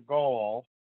 $700 goal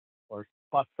or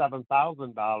plus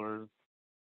 $7,000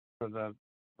 for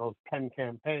those 10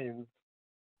 campaigns,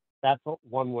 that's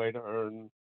one way to earn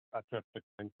a trip to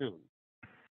Cancun.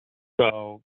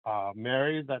 So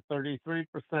Mary's at 33%,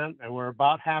 and we're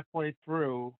about halfway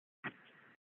through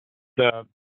the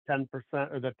 10%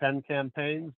 or the 10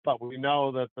 campaigns, but we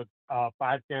know that the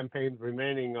 5 campaigns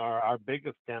remaining are our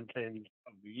biggest campaigns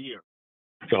of the year.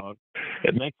 So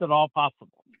it makes it all possible.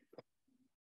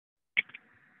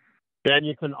 Then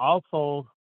you can also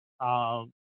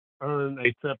earn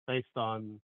a trip based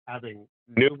on having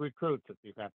new recruits. If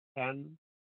you have 10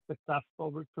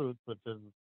 successful recruits, which is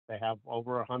they have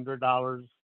over $100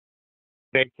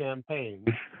 big campaigns,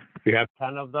 if you have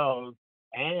 10 of those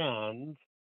and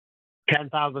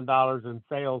 $10,000 in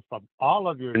sales from all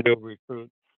of your new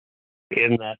recruits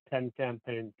in that 10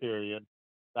 campaign period,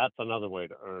 that's another way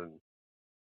to earn.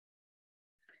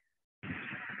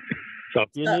 So if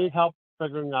you need help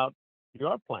figuring out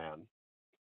your plan,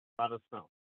 let us know.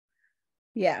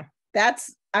 Yeah,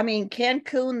 I mean,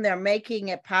 Cancun, they're making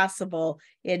it possible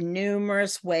in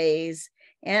numerous ways,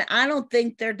 and I don't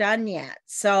think they're done yet.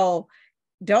 So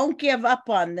don't give up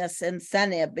on this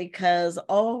incentive because,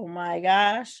 oh my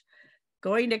gosh,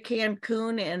 going to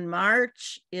Cancun in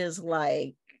March is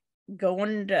like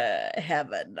going to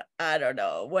heaven. I don't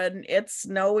know, when it's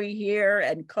snowy here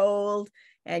and cold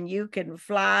and you can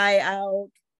fly out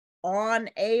on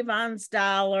Avon's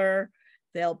dollar.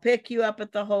 They'll pick you up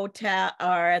at the hotel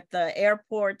or at the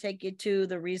airport, take you to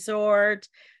the resort,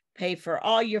 pay for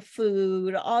all your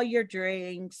food, all your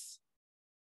drinks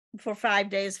for 5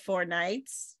 days, 4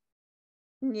 nights.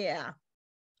 Yeah.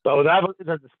 So that's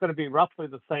going to be roughly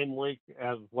the same week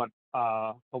as what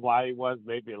Hawaii was,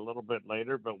 maybe a little bit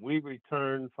later, but we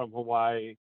returned from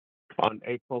Hawaii on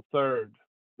April 3rd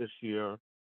this year,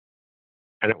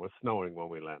 and it was snowing when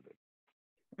we landed.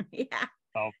 Yeah.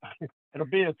 So it'll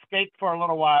be an escape for a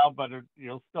little while, but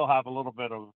you'll still have a little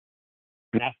bit of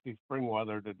nasty spring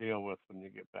weather to deal with when you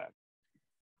get back.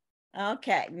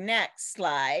 Okay, next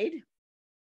slide.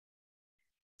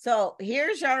 So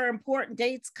here's our important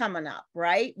dates coming up,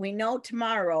 right? We know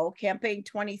tomorrow campaign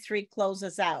 23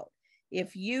 closes out.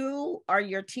 If you or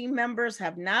your team members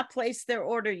have not placed their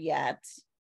order yet,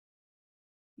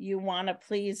 you want to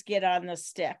please get on the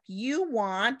stick. You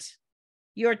want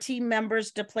your team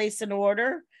members to place an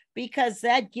order because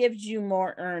that gives you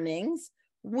more earnings.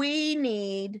 We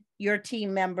need your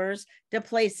team members to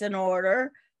place an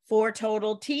order for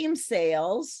total team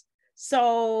sales.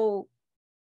 So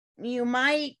you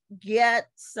might get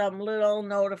some little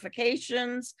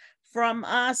notifications from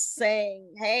us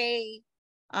saying, hey,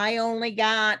 I only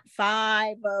got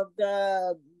 5 of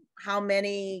the how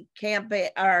many campaign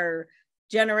or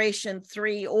generation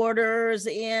 3 orders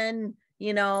in,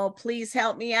 please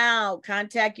help me out.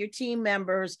 Contact your team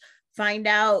members, find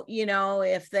out,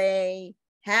 if they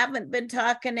haven't been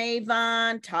talking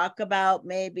Avon, talk about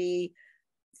maybe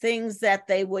things that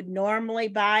they would normally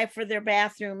buy for their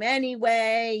bathroom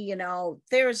anyway.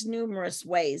 There's numerous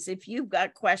ways. If you've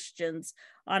got questions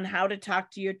on how to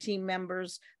talk to your team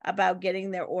members about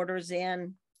getting their orders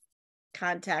in,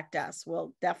 contact us.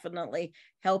 We'll definitely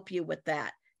help you with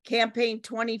that. Campaign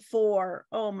 24.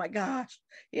 Oh my gosh,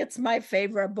 it's my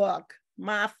favorite book.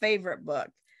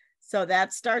 So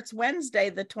that starts Wednesday,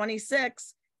 the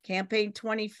 26th. Campaign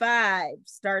 25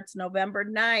 starts November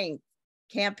 9th.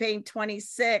 Campaign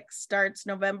 26 starts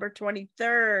November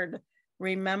 23rd.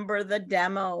 Remember the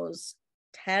demos,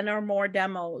 10 or more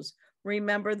demos.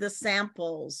 Remember the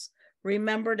samples.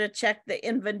 Remember to check the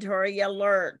inventory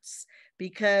alerts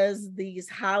because these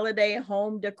holiday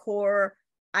home decor,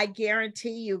 I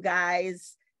guarantee you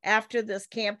guys, after this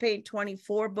campaign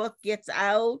 24 book gets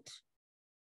out,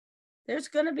 there's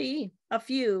going to be a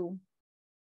few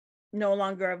no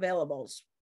longer availables.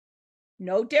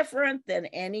 No different than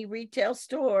any retail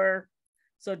store.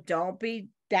 So don't be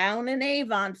down in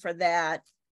Avon for that.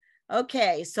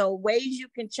 Okay, so ways you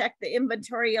can check the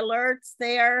inventory alerts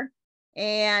there.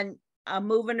 And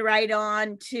moving right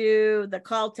on to the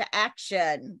call to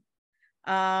action.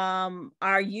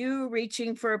 Are you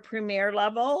reaching for a premier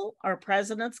level or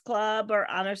President's Club or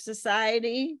Honor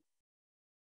Society?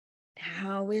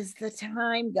 Now is the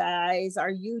time, guys.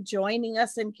 Are you joining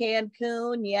us in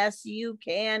Cancun? Yes, you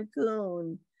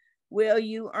Cancun. Will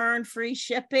you earn free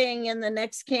shipping in the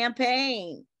next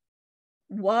campaign?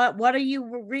 What are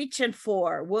you reaching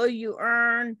for? Will you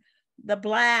earn the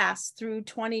blast through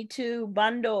 22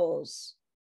 bundles?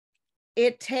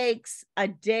 it takes a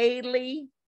daily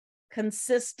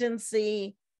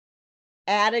consistency,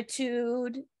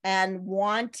 attitude, and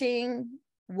wanting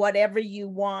whatever you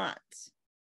want.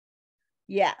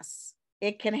 Yes,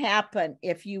 it can happen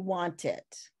if you want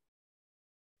it.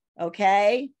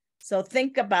 Okay, so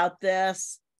think about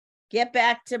this. Get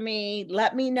back to me.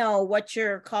 Let me know what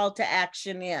your call to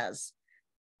action is,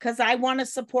 because I want to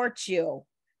support you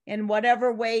in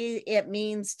whatever way it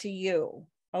means to you.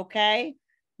 Okay,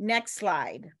 next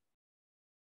slide.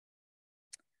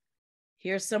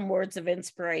 Here's some words of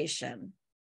inspiration.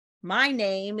 My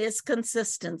name is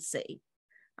consistency.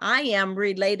 I am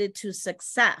related to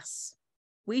success.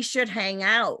 We should hang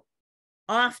out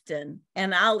often,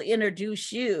 and I'll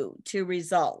introduce you to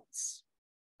results.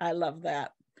 I love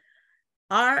that.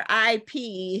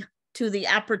 RIP to the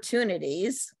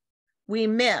opportunities we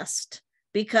missed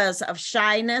because of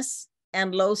shyness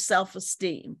and low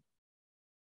self-esteem.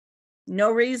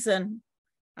 No reason.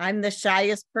 I'm the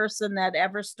shyest person that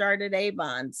ever started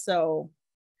Avon. So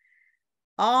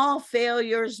all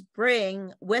failures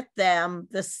bring with them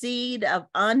the seed of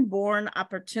unborn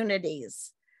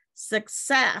opportunities.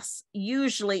 Success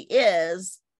usually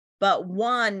is but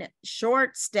one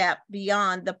short step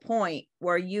beyond the point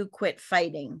where you quit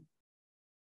fighting.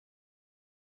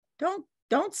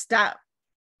 Don't stop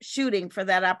shooting for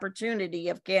that opportunity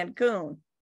of Cancun.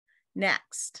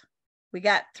 Next, we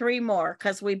got 3 more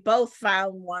because we both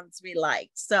found ones we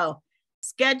liked. So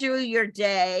schedule your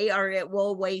day or it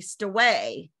will waste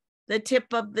away. The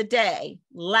tip of the day: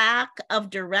 lack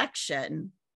of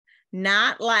direction,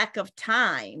 not lack of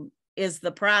time, is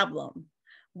the problem.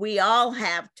 We all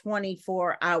have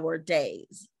 24-hour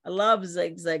days. I love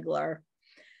Zig Ziglar.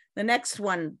 The next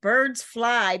one: birds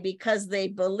fly because they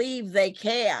believe they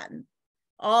can.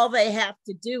 All they have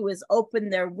to do is open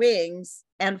their wings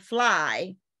and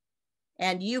fly,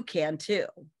 and you can too.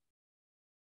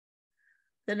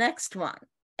 The next one,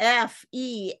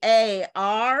 FEAR,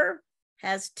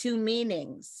 has 2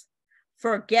 meanings: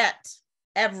 forget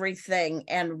everything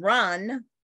and run,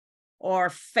 or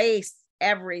face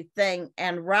everything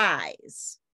and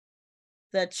rise.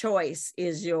 The choice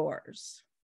is yours.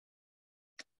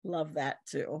 Love that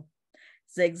too.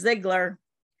 Zig Ziglar.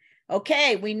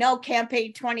 Okay, we know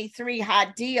campaign 23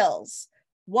 hot deals.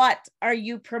 What are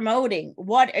you promoting?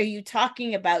 What are you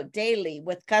talking about daily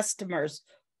with customers?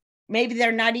 Maybe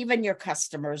they're not even your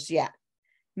customers yet.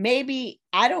 Maybe,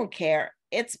 I don't care,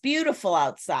 it's beautiful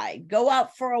outside. Go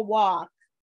out for a walk.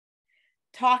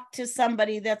 Talk to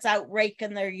somebody that's out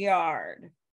raking their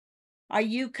yard. Are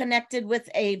you connected with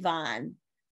Avon?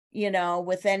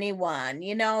 With anyone?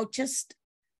 Just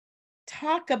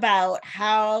talk about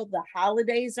how the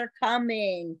holidays are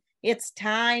coming. It's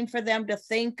time for them to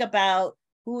think about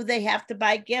who they have to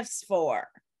buy gifts for.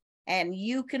 And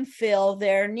you can fill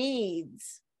their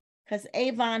needs, because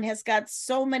Avon has got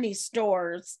so many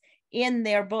stores in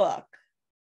their book.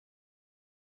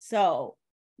 So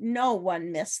no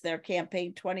one missed their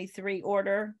campaign 23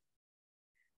 order.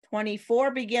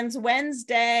 24 begins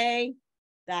Wednesday,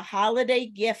 the holiday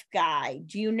gift guide.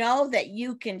 Do you know that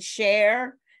you can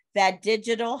share that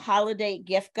digital holiday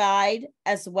gift guide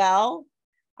as well?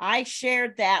 I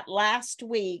shared that last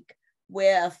week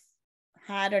with,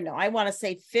 I don't know, I want to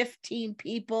say 15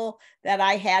 people that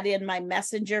I had in my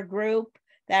messenger group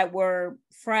that were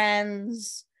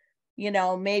friends.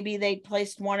 Maybe they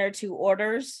placed 1 or 2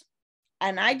 orders.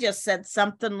 And I just said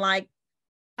something like,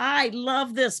 I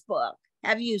love this book.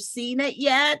 Have you seen it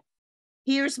yet?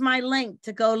 Here's my link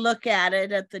to go look at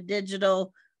it at the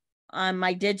digital, on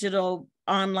my digital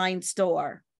online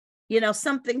store.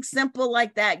 Something simple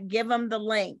like that. Give them the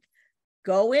link.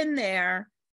 Go in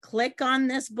there, click on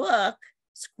this book,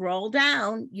 scroll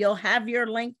down, you'll have your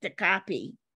link to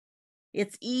copy.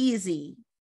 It's easy.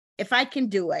 If I can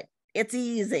do it, it's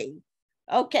easy.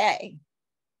 Okay.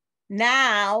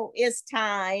 Now it's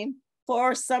time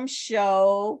for some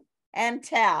show and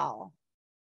tell.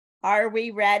 Are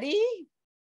we ready?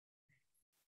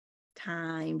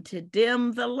 Time to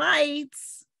dim the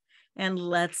lights and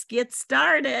let's get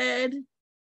started.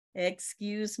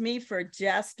 Excuse me for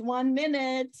just 1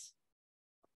 minute.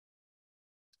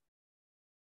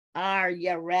 Are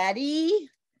you ready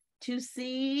to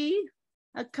see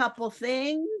a couple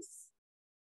things?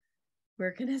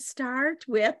 We're going to start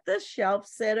with the shelf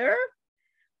sitter.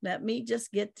 Let me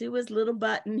just get to his little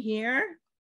button here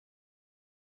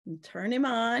and turn him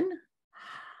on.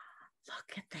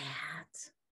 Look at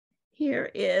that. Here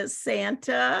is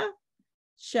Santa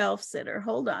shelf sitter.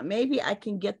 Hold on. Maybe I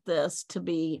can get this to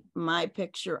be my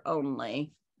picture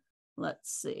only.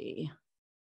 Let's see.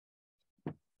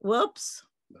 Whoops.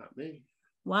 Not me.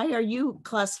 Why are you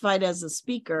classified as a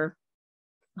speaker?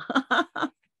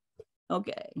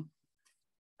 Okay.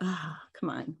 Come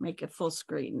on, make it full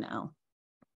screen now.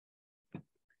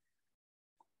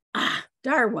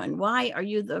 Darwin, why are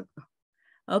you the...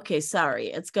 Okay, sorry.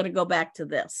 It's going to go back to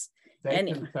this. They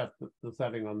can set the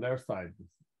setting on their side.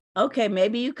 Okay,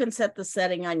 maybe you can set the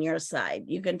setting on your side.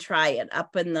 You can try it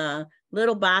up in the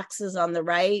little boxes on the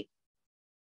right.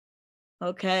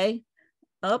 Okay.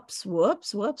 Oops,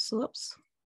 whoops, whoops, whoops.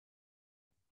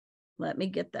 Let me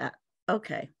get that.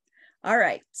 Okay. All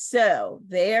right. So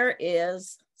there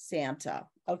is Santa.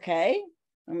 Okay.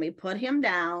 Let me put him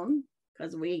down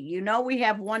because we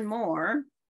have one more.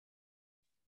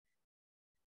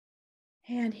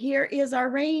 And here is our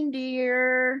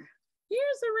reindeer.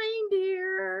 Here's a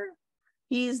reindeer.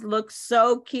 He looks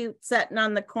so cute sitting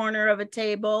on the corner of a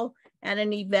table at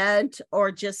an event,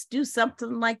 or just do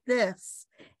something like this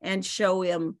and show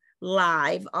him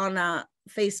live on a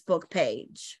Facebook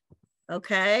page.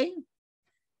 Okay.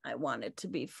 I want it to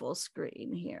be full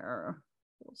screen here.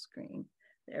 Full screen.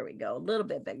 There we go. A little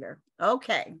bit bigger.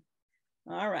 Okay.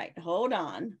 All right. Hold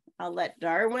on. I'll let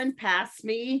Darwin pass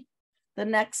me the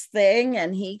next thing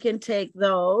and he can take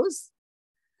those.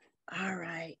 All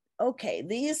right. Okay.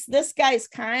 This guy's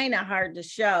kind of hard to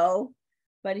show,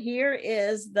 but here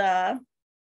is the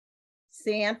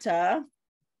Santa.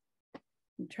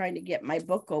 I'm trying to get my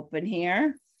book open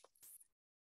here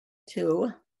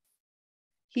too.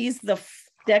 He's the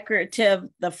decorative,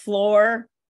 the floor,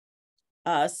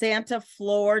 Santa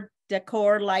floor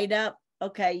decor light up.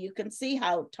 Okay, you can see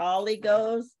how tall he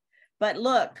goes. But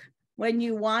look, when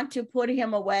you want to put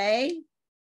him away,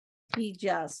 he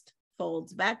just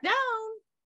folds back down.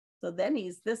 So then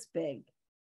he's this big.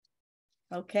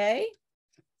 Okay,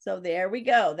 so there we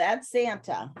go. That's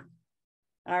Santa.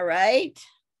 All right.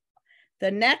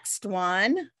 The next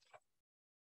one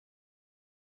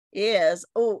is,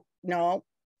 oh, no.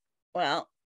 Well,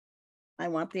 I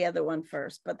want the other one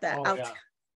first, but that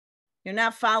you're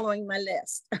not following my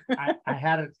list. I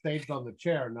had it saved on the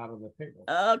chair, not on the table.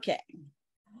 Okay.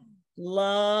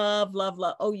 Love, love,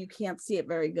 love. Oh, you can't see it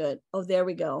very good. Oh, there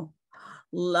we go.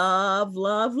 Love,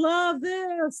 love, love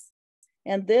this.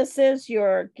 And this is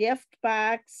your gift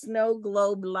box snow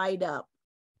globe light up.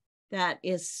 That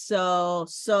is so,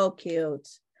 so cute.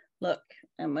 Look,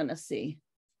 I'm going to see.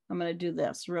 I'm going to do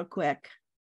this real quick.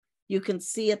 You can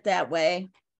see it that way.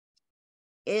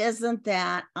 Isn't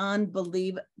that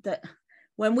unbelievable?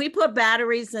 When we put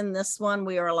batteries in this one,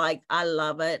 we were like, I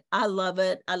love it. I love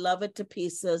it. I love it to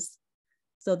pieces.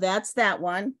 So that's that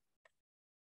one.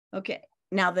 Okay.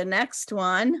 Now the next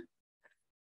one,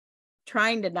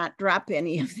 trying to not drop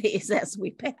any of these as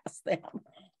we pass them.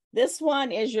 This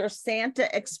one is your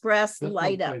Santa Express this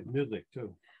light up. Plays music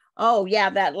too. Oh yeah,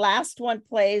 that last one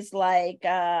plays like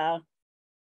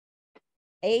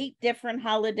 8 different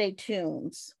holiday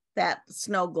tunes, that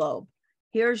snow globe.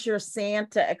 Here's your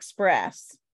Santa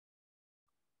Express.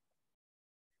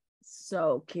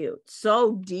 So cute,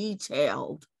 so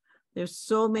detailed. There's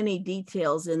so many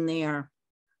details in there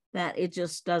that it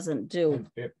just doesn't do. And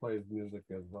it plays music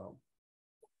as well.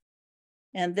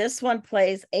 And this one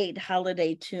plays 8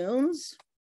 holiday tunes.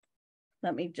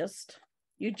 Let me just,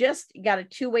 you got a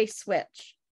 2-way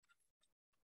switch.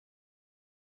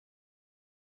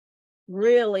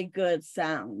 Really good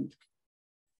sound.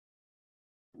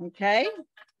 Okay.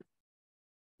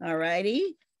 All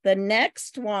righty. The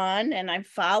next one, and I'm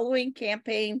following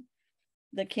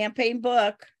the campaign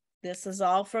book. This is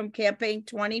all from campaign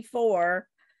 24.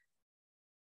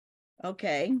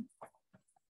 Okay.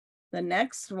 The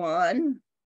next one,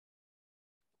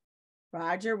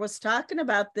 Roger was talking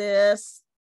about this.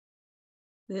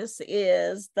 This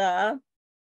is the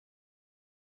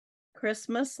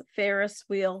Christmas Ferris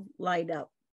wheel light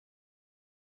up.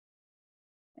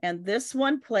 And this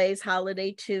one plays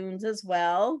holiday tunes as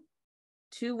well.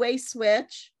 2-way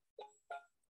switch.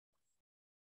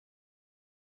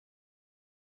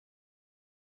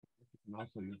 You can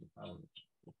also use the power.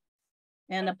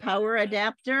 And a power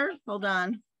adapter. Hold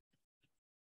on.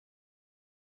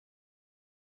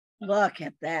 Look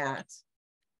at that.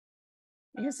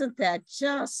 Isn't that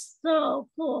just so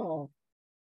cool?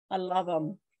 I love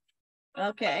them.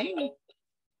 Okay.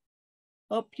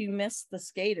 Hope you missed the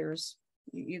skaters.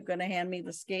 You're going to hand me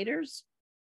the skaters?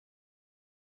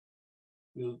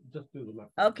 You just do them.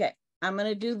 Okay. I'm going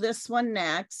to do this one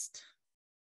next,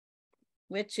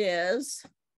 which is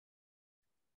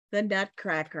the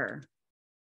Nutcracker.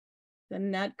 The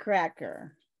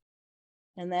Nutcracker.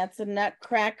 And that's a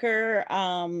Nutcracker.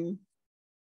 Oh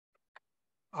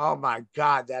my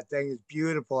God, that thing is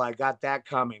beautiful. I got that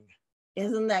coming.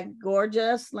 Isn't that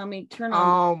gorgeous? Let me turn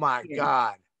on. Oh my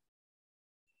God.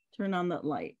 Turn on the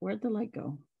light. Where'd the light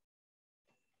go?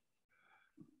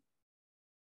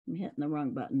 I'm hitting the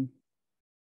wrong button.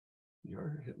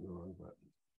 You're hitting the wrong button.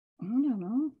 I don't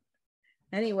know.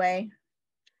 Anyway,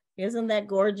 isn't that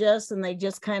gorgeous? And they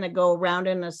just kind of go around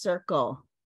in a circle.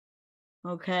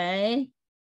 Okay.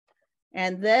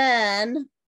 And then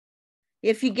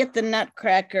if you get the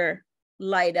nutcracker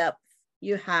light up,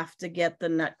 you have to get the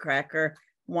nutcracker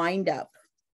wind up.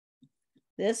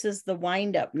 This is the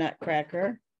wind up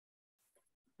nutcracker.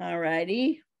 All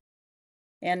righty.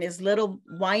 And his little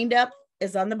wind up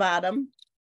is on the bottom.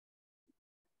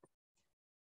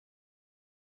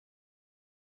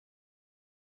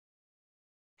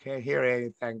 Can't hear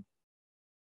anything.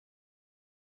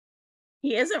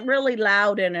 He isn't really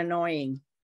loud and annoying.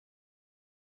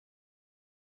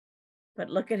 But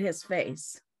look at his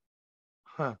face.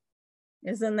 Huh.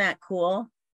 Isn't that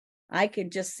cool? I can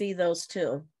just see those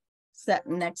two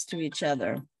sitting next to each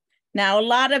other. Now, a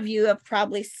lot of you have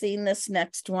probably seen this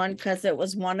next one because it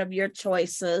was one of your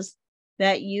choices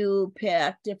that you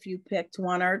picked, if you picked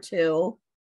one or two.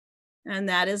 And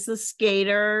that is the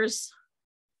skaters.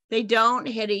 They don't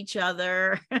hit each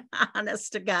other,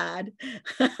 honest to God.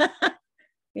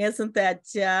 Isn't that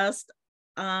just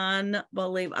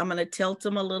unbelievable? I'm going to tilt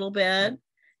them a little bit.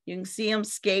 You can see them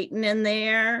skating in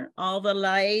there, all the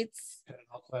lights. And it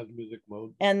also has music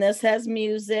mode. And this has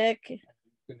music. You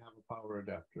can have a power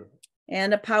adapter.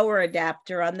 And a power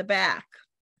adapter on the back.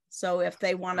 So if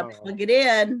they want to plug it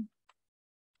in,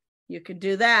 you could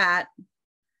do that.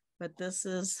 But this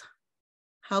is,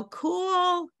 how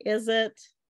cool is it?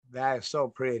 That is so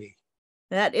pretty.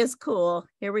 That is cool.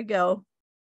 Here we go.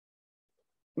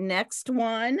 Next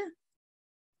one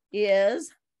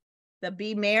is the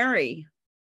Be Merry.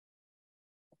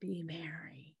 Be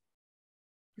Merry.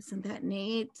 Isn't that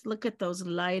neat? Look at those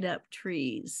light up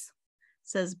trees. It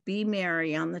says Be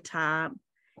Merry on the top.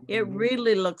 It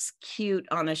really looks cute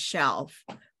on a shelf.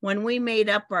 When we made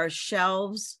up our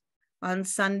shelves on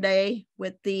Sunday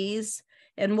with these,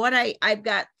 and what I've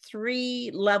got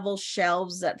 3 level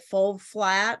shelves that fold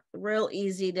flat, real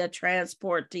easy to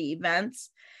transport to events.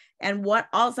 And what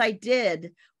else I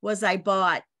did was I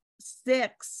bought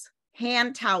 6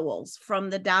 hand towels from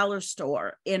the dollar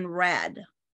store in red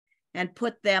and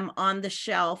put them on the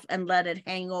shelf and let it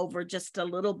hang over just a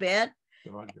little bit.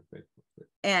 They're on your Facebook page.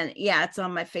 And yeah, it's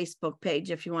on my Facebook page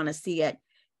if you want to see it.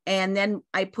 And then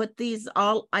I put these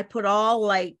all, I put all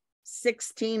like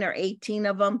 16 or 18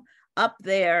 of them up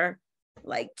there,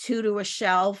 like 2 to a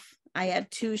shelf. I had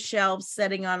 2 shelves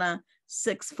sitting on a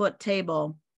 6-foot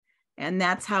table. And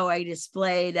that's how I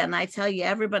displayed. And I tell you,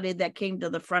 everybody that came to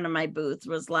the front of my booth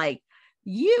was like,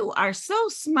 you are so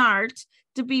smart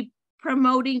to be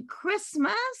promoting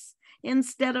Christmas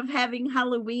instead of having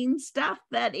Halloween stuff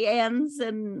that ends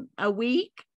in a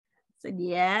week. I said,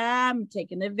 yeah, I'm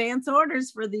taking advance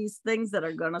orders for these things that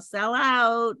are going to sell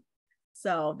out.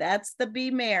 So that's the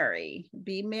Be Merry.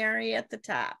 Be Merry at the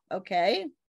top. Okay.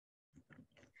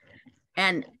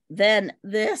 And then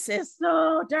this is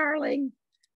so darling.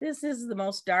 This is the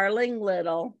most darling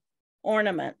little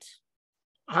ornament.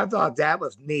 I thought that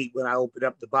was neat when I opened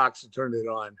up the box and turned it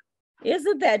on.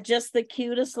 Isn't that just the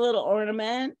cutest little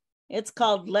ornament? It's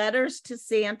called Letters to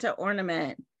Santa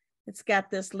ornament. It's got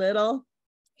this little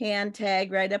hand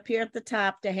tag right up here at the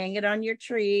top to hang it on your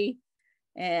tree.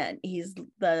 And he's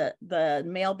the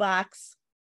mailbox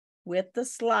with the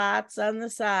slots on the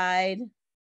side,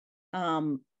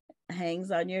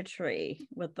 hangs on your tree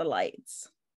with the lights.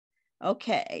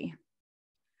 Okay.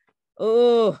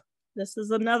 Oh, this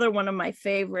is another one of my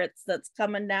favorites that's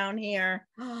coming down here.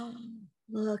 Oh,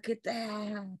 look at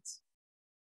that.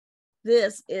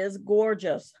 This is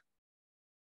gorgeous.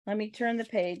 Let me turn the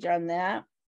page on that.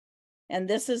 And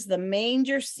this is the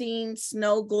manger scene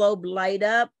snow globe light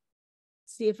up.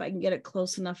 See if I can get it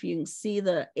close enough. You can see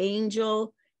the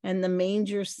angel and the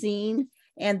manger scene.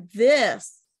 And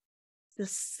this, the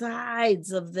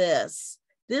sides of this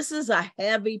is a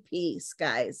heavy piece,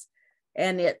 guys.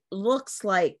 And it looks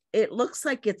like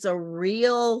it's a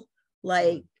real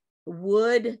like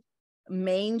wood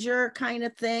manger kind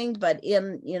of thing, but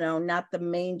in, you know, not the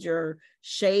manger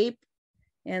shape.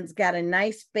 And it's got a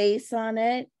nice base on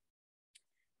it.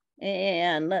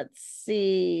 And let's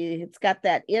see, it's got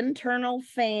that internal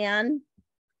fan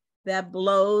that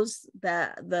blows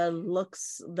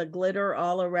the glitter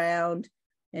all around.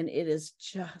 And it is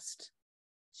just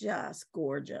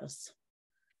gorgeous.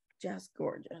 Just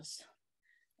gorgeous.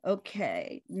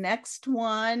 Okay, next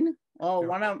one.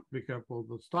 Oh, Be careful of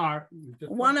the star.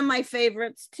 One of my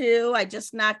favorites too. I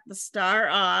just knocked the star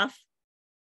off.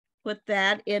 Put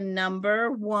that in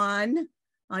number 1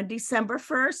 on December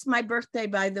 1st, my birthday,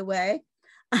 by the way.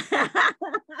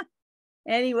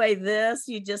 Anyway, this,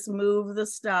 you just move the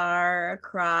star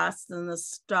across and the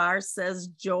star says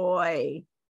joy.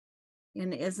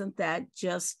 And isn't that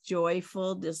just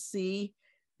joyful to see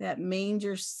that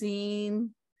manger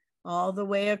scene all the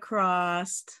way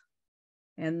across,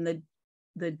 and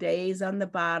the days on the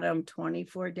bottom,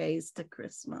 24 days to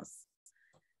Christmas.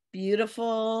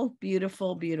 Beautiful,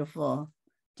 beautiful, beautiful.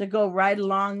 To go right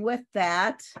along with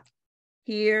that,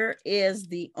 here is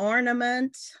the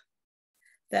ornament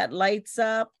that lights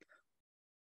up.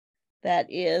 That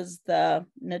is the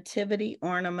nativity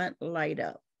ornament light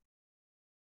up.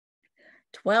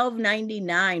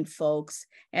 $12.99, folks.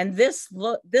 And this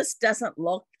doesn't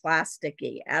look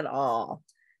plasticky at all.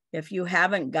 If you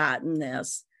haven't gotten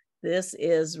this, this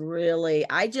is really,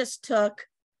 I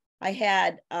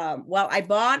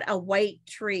bought a white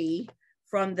tree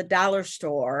from the dollar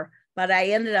store, but I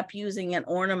ended up using an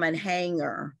ornament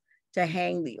hanger to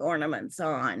hang the ornaments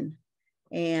on.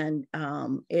 And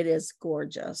it is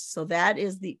gorgeous. So that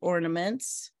is the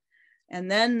ornaments. And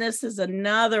then this is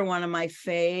another one of my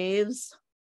faves,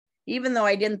 even though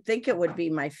I didn't think it would be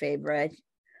my favorite.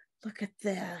 Look at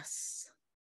this.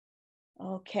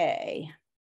 Okay.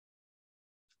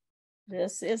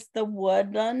 This is the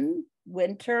Woodland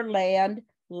Winterland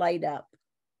light up.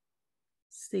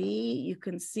 See, you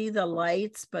can see the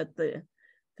lights, but the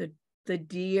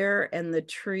deer and the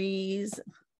trees.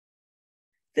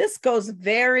 This goes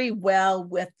very well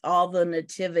with all the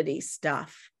nativity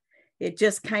stuff. It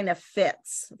just kind of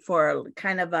fits for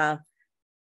kind of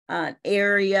an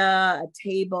area, a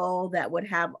table that would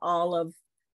have all of,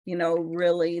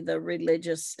 really the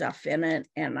religious stuff in it.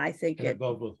 And I think it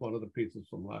goes with one of the pieces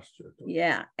from last year.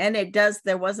 Yeah, and it does.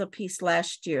 There was a piece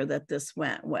last year that this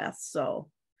went with. So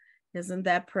isn't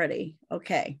that pretty?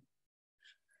 Okay.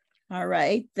 All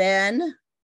right, then.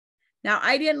 Now,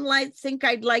 I didn't think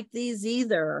I'd like these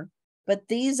either, but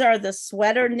these are the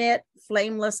sweater knit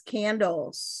flameless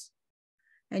candles.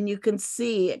 And you can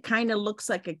see it kind of looks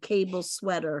like a cable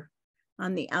sweater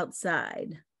on the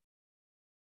outside.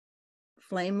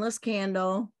 Flameless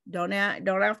candle. Don't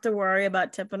have to worry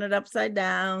about tipping it upside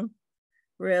down.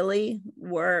 Really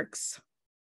works.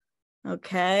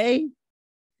 Okay.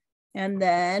 And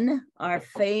then our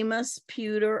famous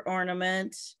pewter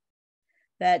ornament.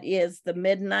 That is the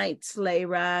midnight sleigh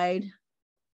ride.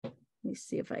 Let me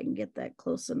see if I can get that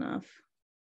close enough.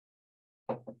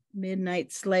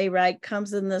 Midnight sleigh ride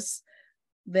comes in this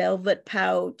velvet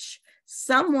pouch.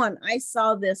 I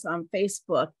saw this on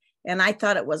Facebook and I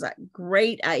thought it was a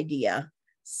great idea.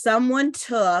 Someone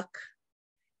took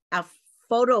a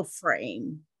photo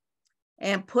frame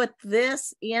and put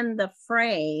this in the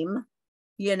frame,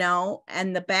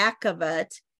 and the back of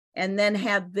it, and then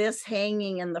had this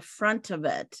hanging in the front of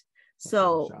it.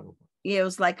 So it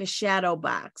was like a shadow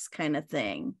box kind of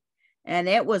thing. And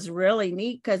it was really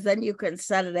neat because then you can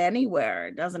set it anywhere.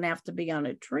 It doesn't have to be on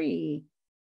a tree.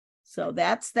 So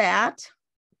that's that.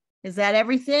 Is that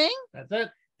everything? That's it.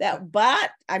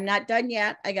 But I'm not done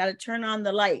yet. I got to turn on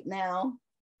the light now.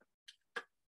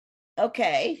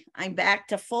 Okay, I'm back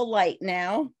to full light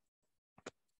now.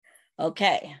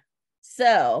 Okay,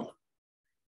 so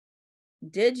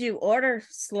did you order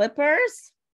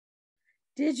slippers?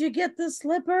 Did you get the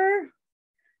slipper?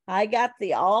 I got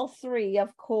all three,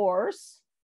 of course.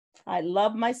 I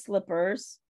love my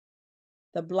slippers.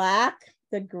 The black,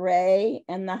 the gray,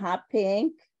 and the hot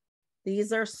pink.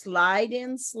 These are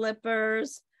slide-in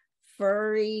slippers,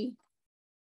 furry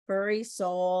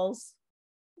soles,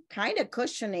 kind of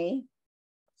cushiony.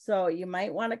 So you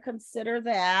might want to consider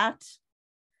that.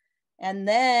 And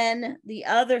then the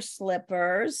other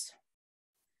slippers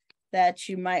that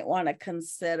you might want to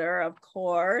consider, of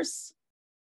course,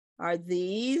 are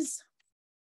these.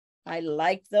 I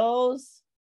like those.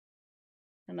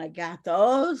 And I got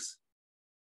those.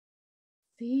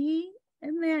 See,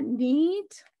 isn't that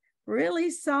neat? Really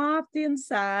soft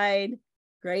inside.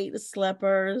 Great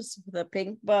slippers, the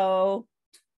pink bow.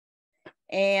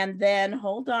 And then,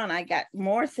 hold on, I got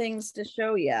more things to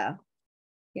show you.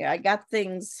 Here, I got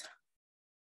things.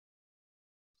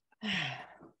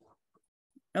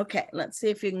 Okay, let's see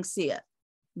if you can see it.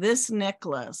 This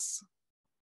necklace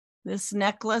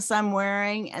I'm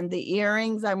wearing and the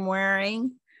earrings I'm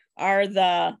wearing are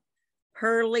the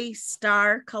Pearly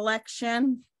Star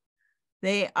collection.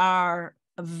 They are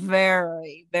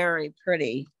very, very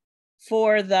pretty.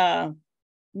 For the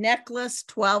necklace,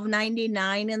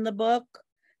 $12.99 in the book.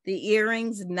 The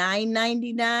earrings,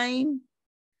 $9.99.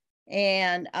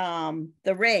 And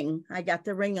the ring, I got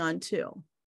the ring on too.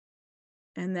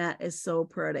 And that is so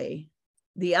pretty.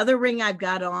 The other ring I've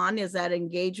got on is that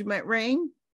engagement ring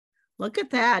Look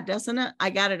at that, doesn't it? I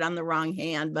got it on the wrong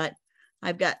hand, but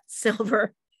I've got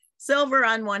silver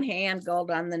on one hand,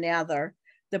 gold on the other.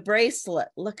 The bracelet,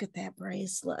 look at that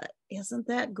bracelet. Isn't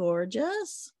that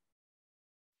gorgeous?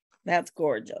 That's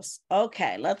gorgeous.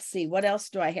 Okay, let's see. What else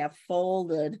do I have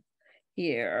folded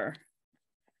here?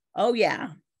 Oh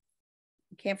yeah,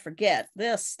 can't forget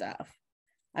this stuff.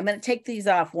 I'm going to take these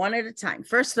off one at a time.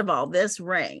 First of all, this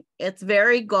ring, it's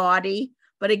very gaudy,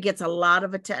 but it gets a lot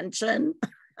of attention.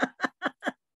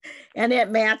 And it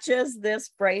matches this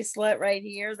bracelet right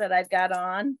here that I've got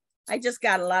on. I just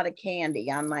got a lot of candy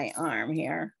on my arm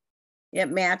here. It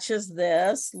matches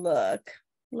this. Look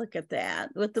at that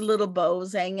with the little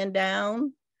bows hanging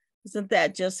down. Isn't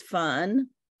that just fun?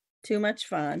 Too much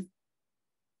fun.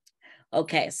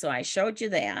 Okay, so I showed you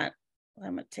that.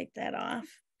 I'm going to take that off.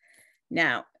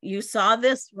 Now, you saw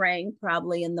this ring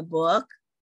probably in the book.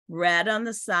 Red on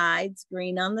the sides,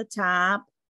 green on the top.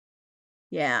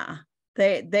 Yeah,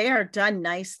 they are done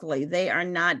nicely. They are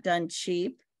not done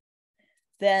cheap.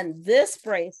 Then this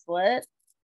bracelet,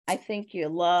 I think you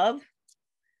love.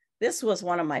 This was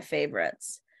one of my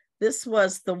favorites. This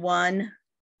was the one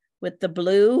with the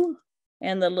blue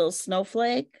and the little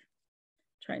snowflake.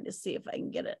 Trying to see if I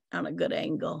can get it on a good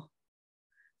angle.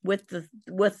 With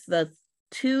the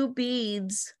two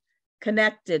beads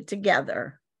connected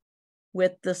together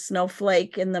with the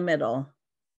snowflake in the middle.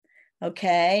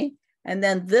 Okay. And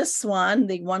then this one,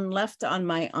 the one left on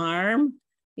my arm,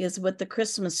 is with the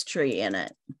Christmas tree in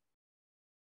it.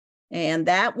 And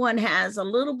that one has a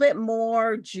little bit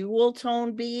more jewel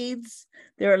tone beads.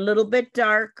 They're a little bit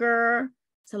darker.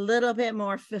 It's a little bit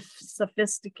more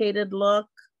sophisticated look.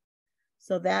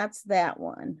 So that's that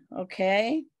one.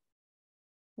 Okay.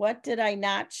 What did I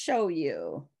not show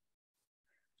you?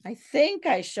 I think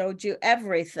I showed you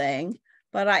everything,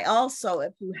 but I also,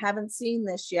 if you haven't seen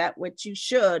this yet, which you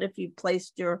should if you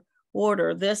placed your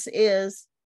order, this is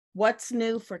what's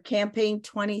new for campaign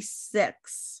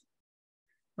 26.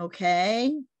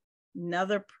 Okay,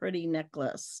 another pretty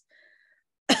necklace.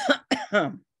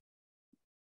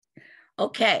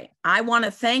 Okay, I want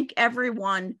to thank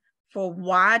everyone for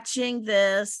watching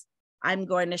this. I'm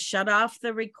going to shut off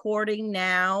the recording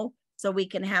now so we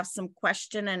can have some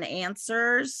question and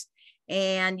answers.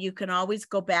 And you can always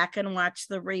go back and watch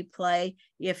the replay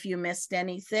if you missed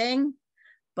anything.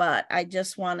 But I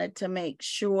just wanted to make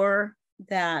sure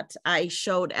that I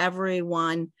showed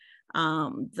everyone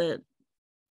the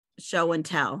show and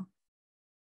tell.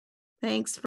 Thanks.